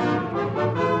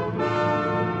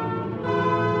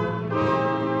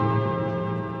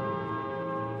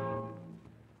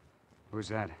 Who's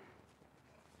that?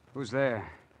 Who's there?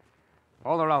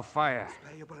 All are out fire.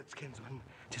 Spare your bullets, kinsman.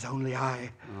 'Tis only I.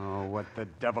 Oh, what the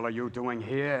devil are you doing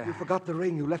here? You forgot the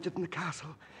ring. You left it in the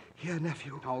castle. Here,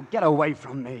 nephew. Oh, get away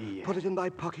from me. Put it in thy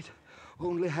pocket.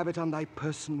 Only have it on thy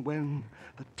person when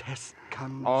the test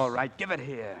comes. All right, give it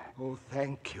here. Oh,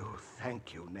 thank you,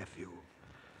 nephew.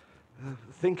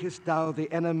 Thinkest thou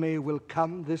the enemy will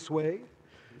come this way?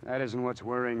 That isn't what's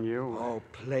worrying you. Oh,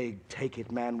 plague take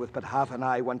it, man. With but half an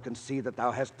eye, one can see that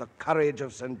thou hast the courage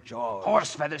of St. George.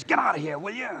 Horse feathers, get out of here,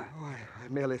 will you? Oh, I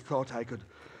merely thought I could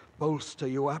bolster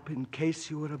you up in case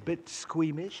you were a bit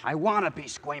squeamish. I want to be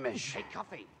squeamish. Hey,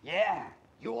 Cuffy. Yeah.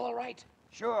 You all right?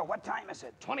 Sure. What time is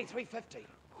it? 23:50.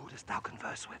 Who dost thou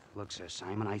converse with? Look, Sir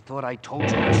Simon, I thought I told you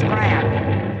to scram.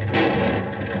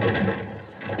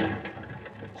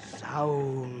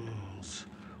 Sounds.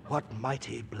 What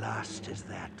mighty blast is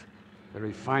that? The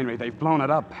refinery, they've blown it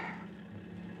up.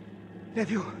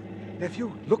 Nephew,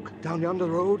 look down yonder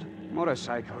road.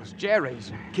 Motorcycles,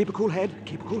 Jerry's. Keep a cool head.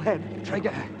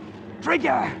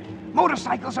 Trigger!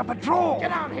 Motorcycles are patrol!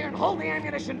 Get out here and hold the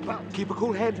ammunition belt. Keep a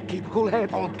cool head.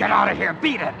 Oh, get out of here,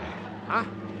 beat it! Huh?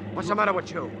 What's the matter with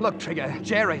you? Look, Trigger,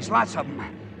 Jerry's, lots of them.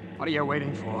 What are you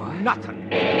waiting for? Nothing.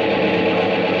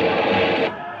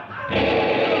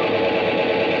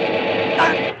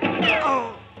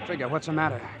 Trigger, what's the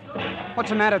matter? What's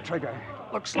the matter, Trigger?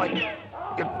 Looks like you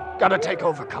gotta take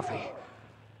over, Cuffy.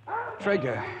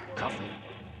 Trigger. Cuffy.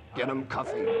 Get him,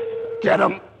 Cuffy. Get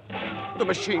him. The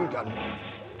machine gun.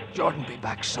 Jordan be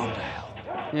back soon to help.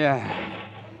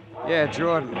 Yeah,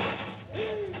 Jordan.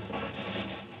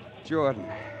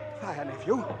 Fire,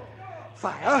 nephew.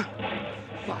 Fire.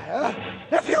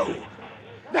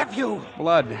 Nephew.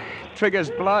 Blood. Trigger's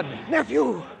blood.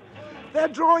 Nephew. They're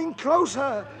drawing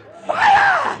closer.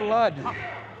 Fire! Blood.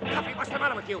 Cuffy, what's the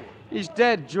matter with you? He's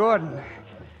dead, Jordan.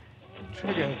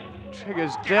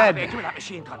 Trigger's dead. Give me that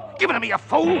machine gun. Give it to me, you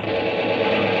fool!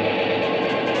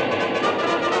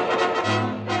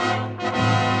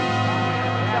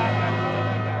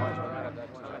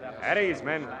 At ease,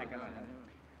 men.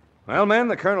 Well, men,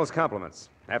 the Colonel's compliments.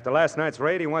 After last night's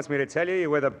raid, he wants me to tell you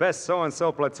were the best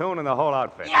so-and-so platoon in the whole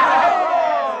outfit.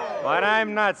 But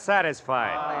I'm not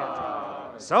satisfied.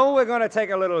 So we're going to take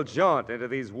a little jaunt into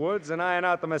these woods and iron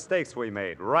out the mistakes we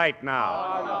made right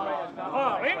now.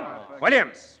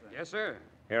 Williams! Yes, sir.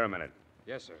 Here a minute.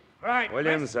 Yes, sir. Right.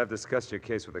 Williams, I've discussed your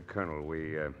case with the Colonel.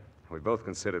 We both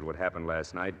considered what happened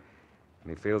last night, and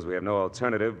he feels we have no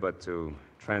alternative but to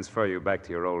transfer you back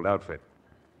to your old outfit.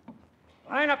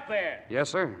 Line up there. Yes,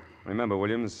 sir. Remember,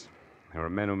 Williams, there are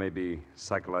men who may be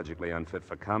psychologically unfit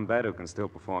for combat who can still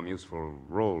perform useful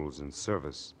roles in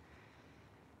service.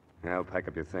 Now, pack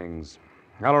up your things.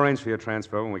 I'll arrange for your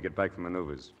transfer when we get back from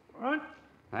maneuvers. Front.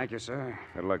 Thank you, sir.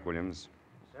 Good luck, Williams.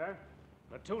 Sir,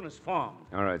 platoon is formed.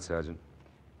 All right, Sergeant.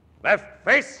 Left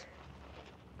face.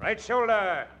 Right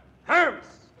shoulder. Arms.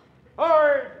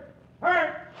 Forward.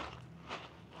 Hurt.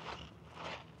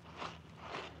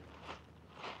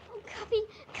 Oh,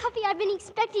 Cuffy, I've been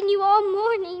expecting you all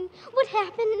morning. What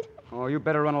happened? Oh, you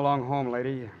better run along home,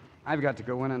 lady. I've got to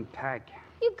go in and pack.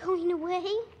 You're going away?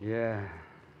 Yeah.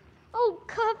 Oh,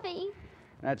 Cuffy.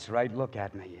 That's right. Look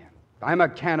at me. I'm a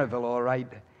Canterville, all right.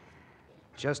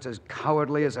 Just as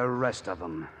cowardly as the rest of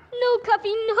them. No,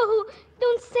 Cuffy, no.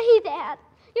 Don't say that.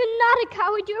 You're not a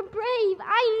coward. You're brave.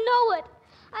 I know it.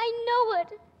 I know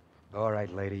it. All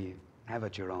right, lady. Have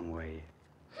it your own way.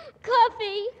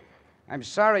 Cuffy. I'm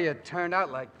sorry it turned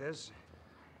out like this.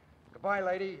 Goodbye,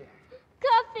 lady.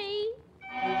 Cuffy.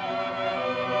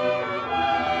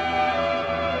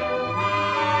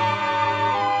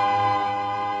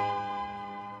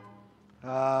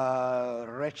 Ah,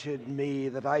 wretched me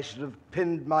that I should have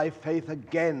pinned my faith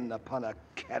again upon a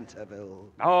Canterville.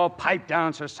 Oh, pipe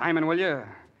down, Sir Simon, will you?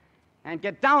 And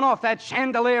get down off that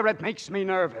chandelier. It makes me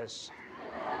nervous.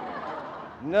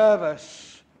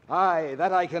 Nervous? Aye,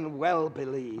 that I can well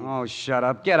believe. Oh, shut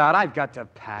up. Get out. I've got to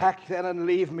pack. Pack then and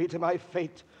leave me to my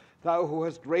fate, thou who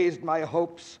hast raised my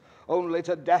hopes, only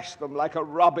to dash them like a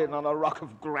robin on a rock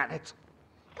of granite.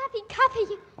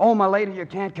 Cuffy. Oh, my lady, you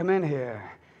can't come in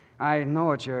here. I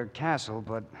know it's your castle,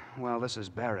 but, well, this is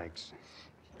barracks.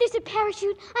 There's a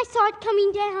parachute. I saw it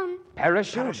coming down.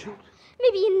 Parachute?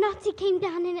 Maybe a Nazi came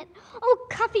down in it. Oh,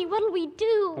 Cuffy, what'll we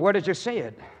do? Where did you see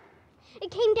it? It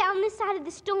came down this side of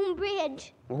the stone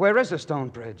bridge. Where is the stone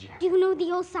bridge? Do you know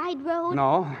the old side road?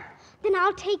 No. Then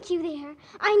I'll take you there.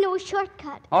 I know a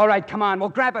shortcut. All right, come on. We'll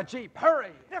grab a jeep. Hurry.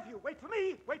 Nephew, wait for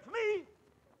me. Wait for me.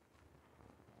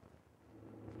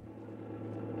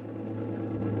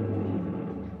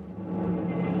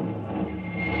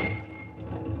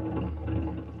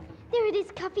 There it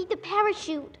is, Cuffy, the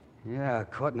parachute. Yeah,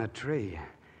 caught in a tree.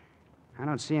 I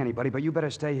don't see anybody, but you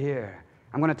better stay here.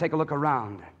 I'm going to take a look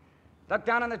around. Duck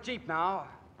down in the jeep now.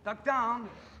 Duck down.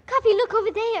 Cuffy, look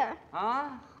over there. Huh?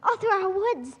 All through our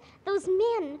woods. Those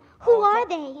men. Who are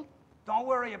they? Don't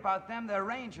worry about them. They're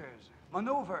rangers.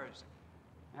 Maneuvers.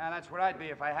 Yeah, that's where I'd be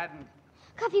if I hadn't...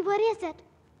 Cuffy, what is it?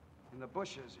 In the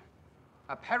bushes.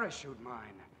 A parachute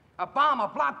mine. A bomb, a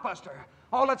blockbuster.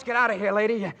 Oh, let's get out of here,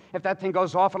 lady. If that thing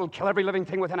goes off, it'll kill every living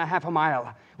thing within a half a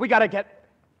mile. We gotta get...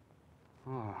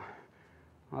 Oh,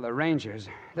 the rangers.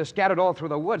 They're scattered all through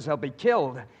the woods. They'll be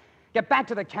killed. Get back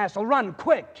to the castle. Run,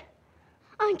 quick.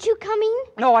 Aren't you coming?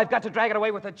 No, I've got to drag it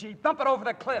away with the jeep. Dump it over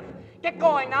the cliff. Get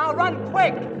going now. Run,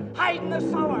 quick. Hide in the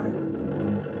cellar.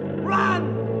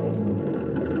 Run!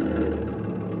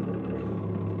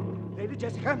 Lady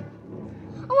Jessica?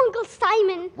 Oh, Uncle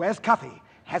Simon. Where's Cuffy?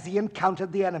 Has he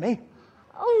encountered the enemy?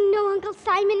 Oh, no, Uncle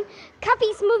Simon.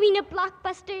 Cuffy's moving a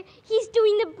blockbuster. He's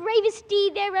doing the bravest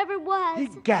deed there ever was.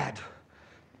 Egad.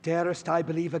 Darest I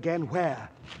believe again where?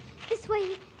 This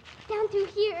way. Down through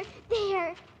here.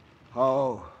 There.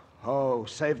 Oh,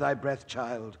 save thy breath,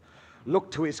 child.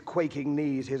 Look to his quaking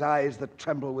knees, his eyes that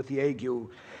tremble with the ague,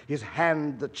 his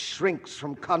hand that shrinks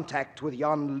from contact with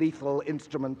yon lethal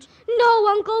instrument. No,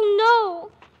 Uncle,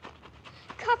 no.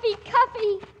 Cuffy.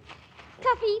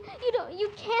 Cuffy, you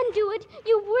can do it.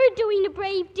 You were doing a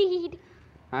brave deed.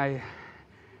 I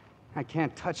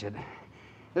can't touch it.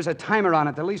 There's a timer on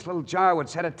it. The least little jar would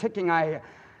set it ticking.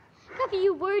 Cuffy,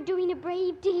 you were doing a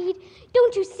brave deed.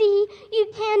 Don't you see? You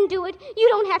can do it. You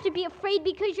don't have to be afraid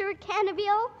because you're a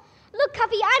Canterville. Look,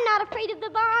 Cuffy, I'm not afraid of the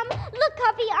bomb. Look,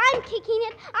 Cuffy, I'm kicking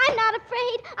it. I'm not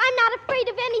afraid. I'm not afraid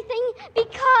of anything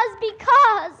because...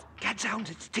 Gadzound,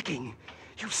 it's ticking.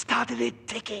 You started it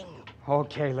ticking.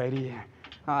 Okay, lady.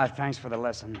 Thanks for the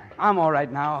lesson. I'm all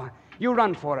right now. You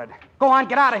run for it. Go on,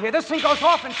 get out of here. This thing goes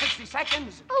off in 60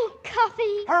 seconds. Oh,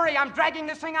 Cuffy. Hurry, I'm dragging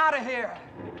this thing out of here.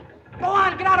 Go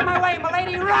on, get out of my way,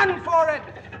 milady. Run for it.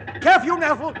 Careful,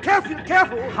 Neville.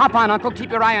 Careful. Hop on, Uncle.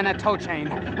 Keep your eye on that tow chain.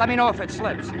 Let me know if it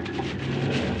slips.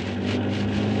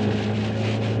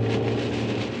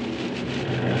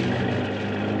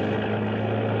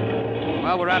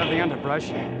 Well, we're out of the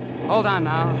underbrush. Hold on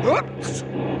now. Oops!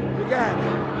 Begad.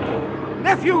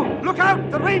 Nephew, look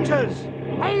out! The Rangers!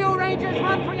 Hey, you Rangers,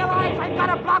 run for your life! I've got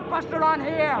a blockbuster on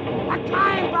here! A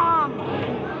time bomb!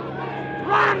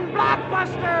 Run,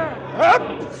 blockbuster!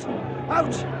 Oops!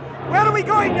 Ouch! Where are we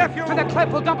going, nephew? To the cliff.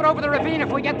 We'll dump it over the ravine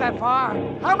if we get that far.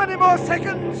 How many more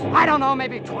seconds? I don't know,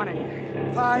 maybe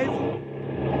 20.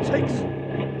 5, 6,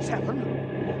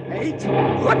 7, 8,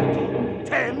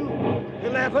 10,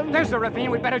 11. There's the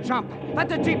ravine. We better jump. Let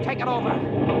the jeep take it over.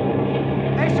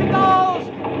 There she goes!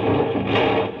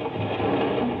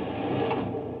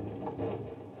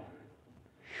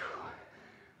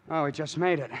 Oh, we just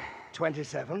made it.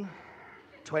 27,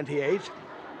 28,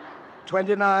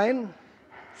 29,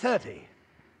 30,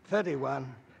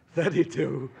 31,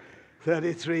 32,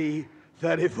 33,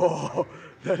 34,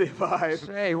 35.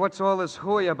 Say, what's all this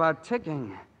hooey about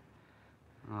ticking?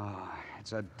 Oh,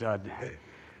 it's a dud.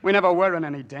 We never were in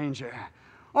any danger.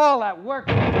 All that work...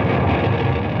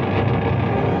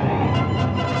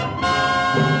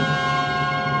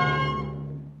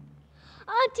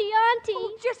 Auntie!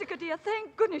 Oh, Jessica, dear,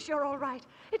 thank goodness you're all right.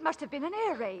 It must have been an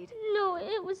air raid. No,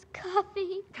 it was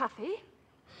Cuffy. Cuffy?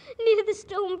 Near the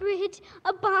stone bridge,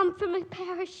 a bomb from a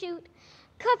parachute.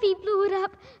 Cuffy blew it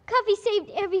up. Cuffy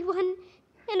saved everyone.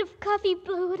 And if Cuffy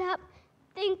blew it up,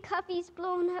 then Cuffy's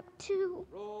blown up too.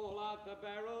 Roll out the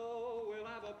barrel, we'll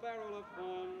have a barrel of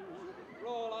fun.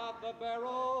 Roll out the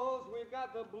barrels, we've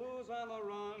got the blues on the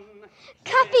run.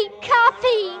 Cuffy,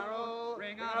 Cuffy!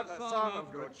 Bring out the song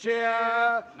of good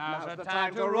cheer. Now's the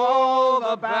time to roll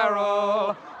the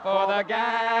barrel, for the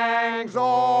gang's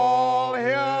all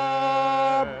here.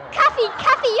 Cuffy,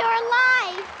 Cuffy, you're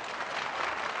alive!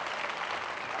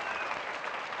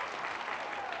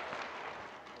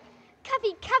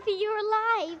 Cuffy, Cuffy, you're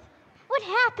alive. What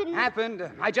happened?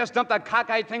 Happened? I just dumped that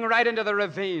cockeyed thing right into the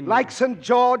ravine. Like St.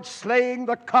 George slaying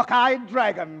the cockeyed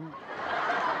dragon.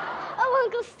 Oh,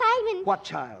 Uncle Simon. What,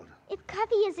 child? If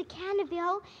Cuffy is a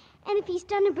Canterville, and if he's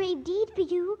done a brave deed for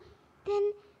you,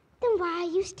 then why are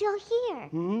you still here?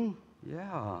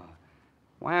 Yeah.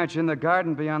 Why aren't you in the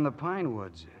garden beyond the pine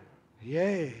woods?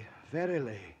 Yea,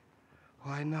 verily.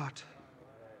 Why not?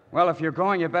 Well, if you're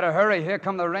going, you better hurry. Here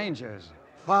come the Rangers.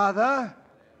 Father?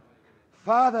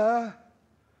 Father?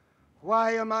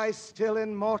 Why am I still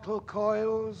in mortal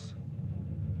coils?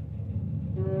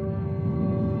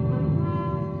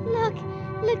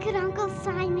 Look at Uncle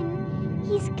Simon.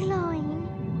 He's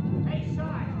glowing. Hey, Si,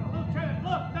 Lieutenant,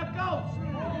 look, the ghost!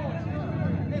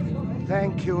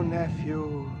 Thank you,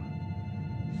 nephew.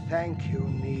 Thank you,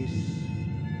 niece.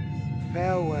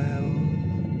 Farewell.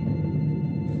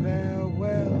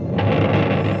 Farewell.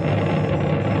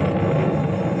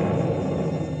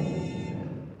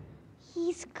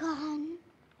 He's gone.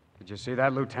 Did you see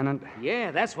that, Lieutenant?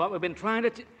 Yeah, that's what we've been trying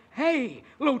to... Hey,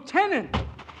 Lieutenant!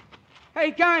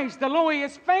 Hey, guys, the Louie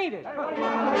has fainted.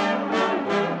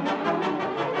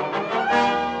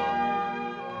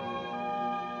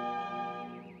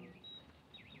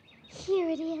 Here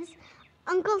it is.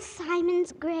 Uncle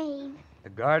Simon's grave. The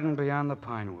garden beyond the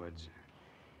pine woods.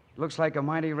 Looks like a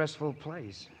mighty restful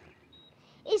place.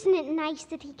 Isn't it nice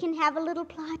that he can have a little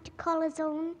plot to call his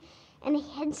own? And a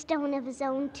headstone of his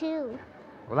own, too.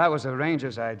 Well, that was the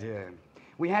Ranger's idea.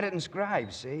 We had it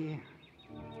inscribed, see?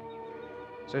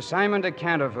 Sir Simon de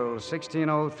Canterville,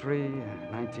 1603,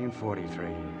 1943.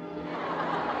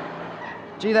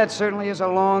 Gee, that certainly is a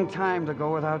long time to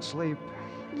go without sleep.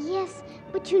 Yes,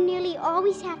 but you nearly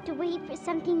always have to wait for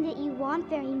something that you want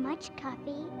very much,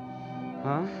 Cuffy.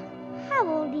 Huh? How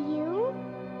old are you?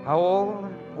 How old?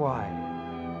 Why?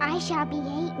 I shall be 8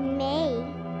 in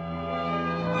May.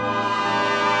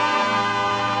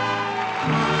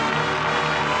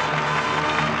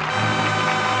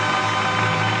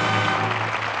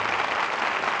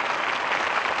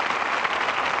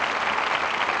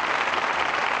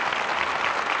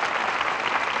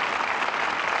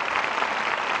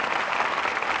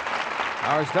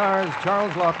 Our stars,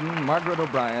 Charles Lawton, Margaret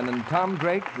O'Brien, and Tom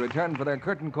Drake, return for their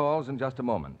curtain calls in just a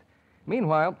moment.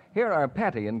 Meanwhile, here are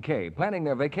Patty and Kay planning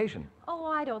their vacation. Oh,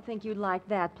 I don't think you'd like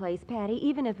that place, Patty,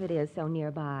 even if it is so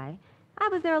nearby. I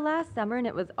was there last summer, and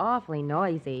it was awfully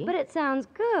noisy. But it sounds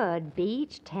good.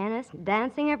 Beach, tennis,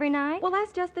 dancing every night. Well,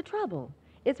 that's just the trouble.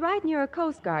 It's right near a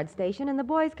Coast Guard station, and the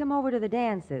boys come over to the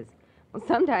dances. Well,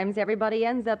 sometimes everybody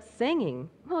ends up singing.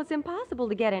 Well, it's impossible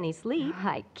to get any sleep.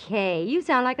 Hi, Kay, you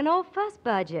sound like an old fuss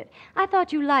budget. I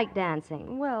thought you liked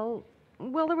dancing. Well,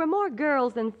 there were more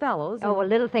girls than fellows. Oh, a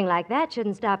little thing like that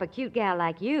shouldn't stop a cute gal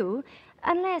like you.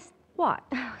 Unless... What?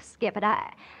 Oh, skip it.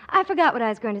 I forgot what I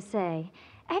was going to say.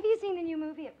 Have you seen the new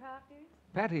movie at Proctor's?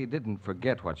 Patty didn't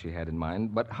forget what she had in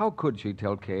mind, but how could she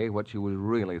tell Kay what she was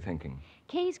really thinking?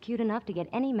 Kay's cute enough to get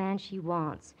any man she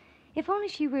wants. If only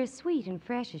she were as sweet and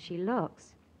fresh as she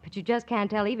looks. But you just can't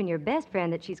tell even your best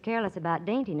friend that she's careless about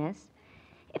daintiness.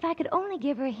 If I could only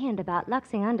give her a hint about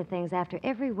luxing underthings after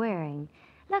every wearing,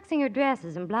 luxing her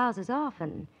dresses and blouses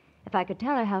often. If I could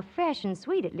tell her how fresh and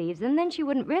sweet it leaves them, then she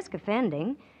wouldn't risk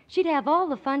offending. She'd have all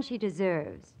the fun she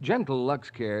deserves. Gentle Lux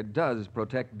Care does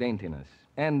protect daintiness,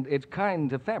 and it's kind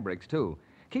to fabrics, too.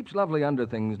 Keeps lovely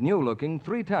underthings new-looking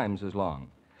 3 times as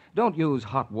long. Don't use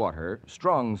hot water,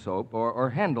 strong soap, or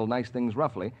handle nice things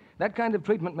roughly. That kind of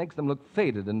treatment makes them look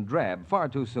faded and drab far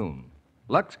too soon.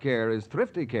 Lux Care is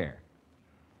thrifty care.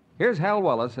 Here's Hal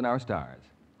Wallace and our stars.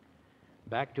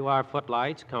 Back to our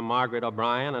footlights come Margaret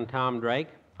O'Brien and Tom Drake,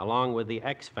 along with the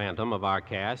ex-phantom of our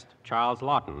cast, Charles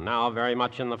Lawton, now very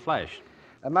much in the flesh.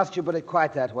 Must you put it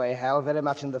quite that way, Hal? Very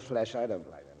much in the flesh. I don't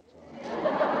like it.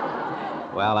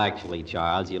 Well, actually,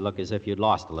 Charles, you look as if you'd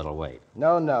lost a little weight.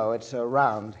 No, it's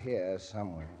around here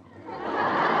somewhere.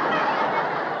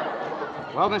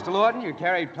 Well, Mr. Lawton, you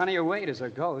carried plenty of weight as a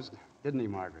ghost, didn't he,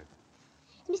 Margaret?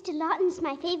 Mr. Lawton's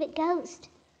my favorite ghost.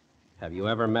 Have you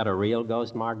ever met a real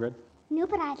ghost, Margaret? No,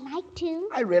 but I'd like to.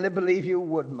 I really believe you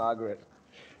would, Margaret.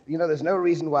 You know, there's no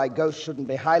reason why ghosts shouldn't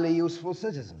be highly useful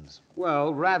citizens.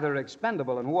 Well, rather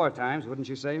expendable in war times, wouldn't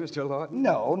you say, Mr. Lawton?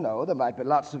 No. There might be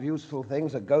lots of useful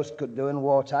things a ghost could do in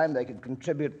wartime. They could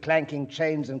contribute clanking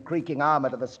chains and creaking armor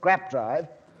to the scrap drive.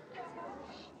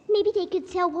 Maybe they could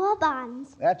sell war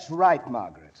bonds. That's right,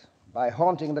 Margaret. By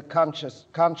haunting the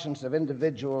conscience of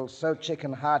individuals so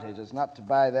chicken-hearted as not to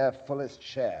buy their fullest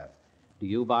share. Do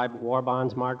you buy war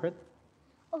bonds, Margaret?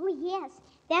 Oh, yes.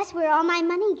 That's where all my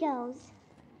money goes.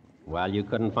 Well, you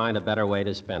couldn't find a better way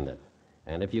to spend it.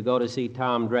 And if you go to see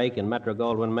Tom Drake in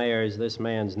Metro-Goldwyn-Mayer's This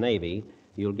Man's Navy,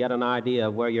 you'll get an idea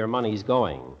of where your money's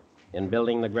going in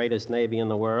building the greatest navy in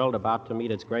the world, about to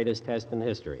meet its greatest test in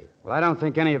history. Well, I don't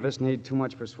think any of us need too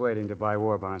much persuading to buy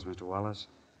war bonds, Mr. Wallace.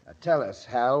 Now, tell us,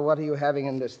 Hal, what are you having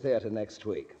in this theater next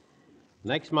week?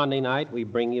 Next Monday night, we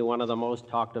bring you one of the most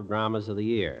talked-of dramas of the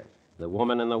year, The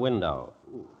Woman in the Window,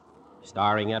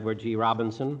 starring Edward G.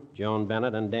 Robinson, Joan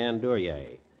Bennett, and Dan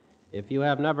Duryea. If you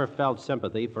have never felt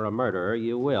sympathy for a murderer,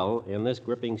 you will in this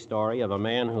gripping story of a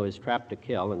man who is trapped to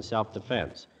kill in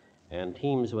self-defense and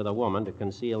teams with a woman to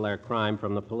conceal their crime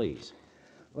from the police.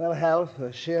 Well, Hal,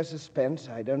 for sheer suspense,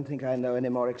 I don't think I know any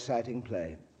more exciting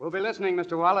play. We'll be listening,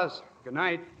 Mr. Wallace. Good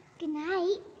night. Good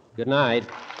night. Good night.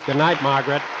 Good night,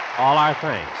 Margaret. All our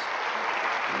thanks.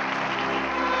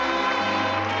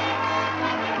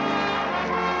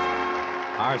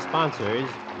 Our sponsors,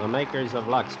 the makers of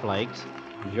Lux Flakes,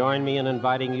 join me in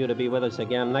inviting you to be with us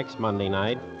again next Monday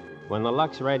night when the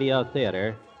Lux Radio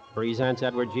Theater presents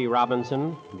Edward G.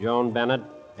 Robinson, Joan Bennett,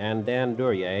 and Dan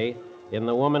Duryea in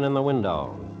The Woman in the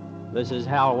Window. This is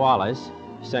Hal Wallace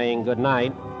saying good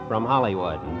night from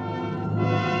Hollywood.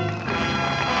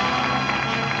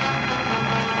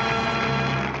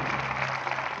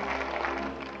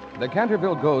 The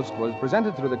Canterville Ghost was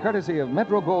presented through the courtesy of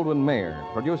Metro-Goldwyn-Mayer,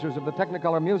 producers of the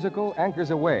Technicolor musical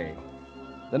Anchors Aweigh.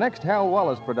 The next Hal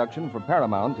Wallace production for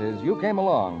Paramount is You Came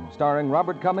Along, starring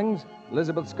Robert Cummings,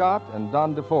 Elizabeth Scott, and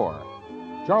Don DeFore.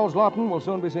 Charles Lawton will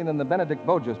soon be seen in the Benedict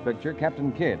Bogus picture,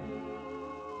 Captain Kidd.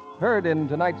 Heard in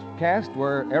tonight's cast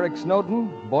were Eric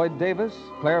Snowden, Boyd Davis,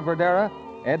 Claire Verdera,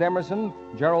 Ed Emerson,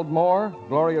 Gerald Moore,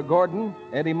 Gloria Gordon,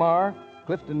 Eddie Marr,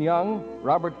 Clifton Young,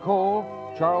 Robert Cole,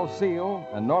 Charles Seal,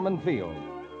 and Norman Field.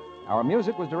 Our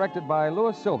music was directed by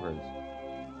Louis Silvers.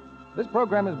 This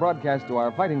program is broadcast to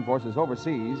our fighting forces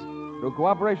overseas through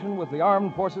cooperation with the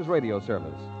Armed Forces Radio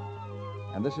Service.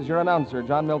 And this is your announcer,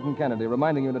 John Milton Kennedy,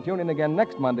 reminding you to tune in again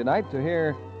next Monday night to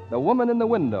hear The Woman in the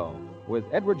Window with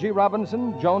Edward G.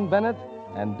 Robinson, Joan Bennett,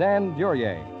 and Dan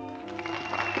Duryea.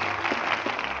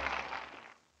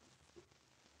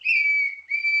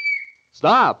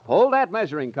 Stop! Hold that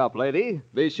measuring cup, lady.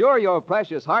 Be sure your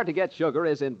precious hard-to-get sugar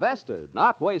is invested,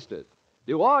 not wasted.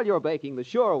 Do all your baking the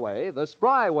sure way, the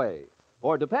spry way.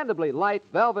 For dependably light,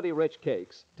 velvety rich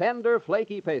cakes, tender,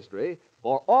 flaky pastry,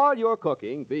 for all your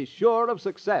cooking, be sure of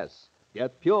success.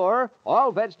 Get pure,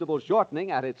 all-vegetable shortening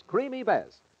at its creamy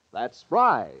best. That's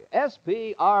Spry,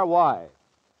 S-P-R-Y.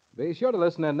 Be sure to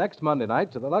listen in next Monday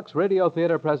night to the Lux Radio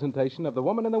Theater presentation of The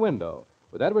Woman in the Window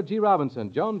with Edward G.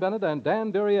 Robinson, Joan Bennett, and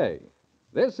Dan Duryea.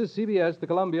 This is CBS, the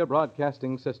Columbia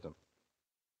Broadcasting System.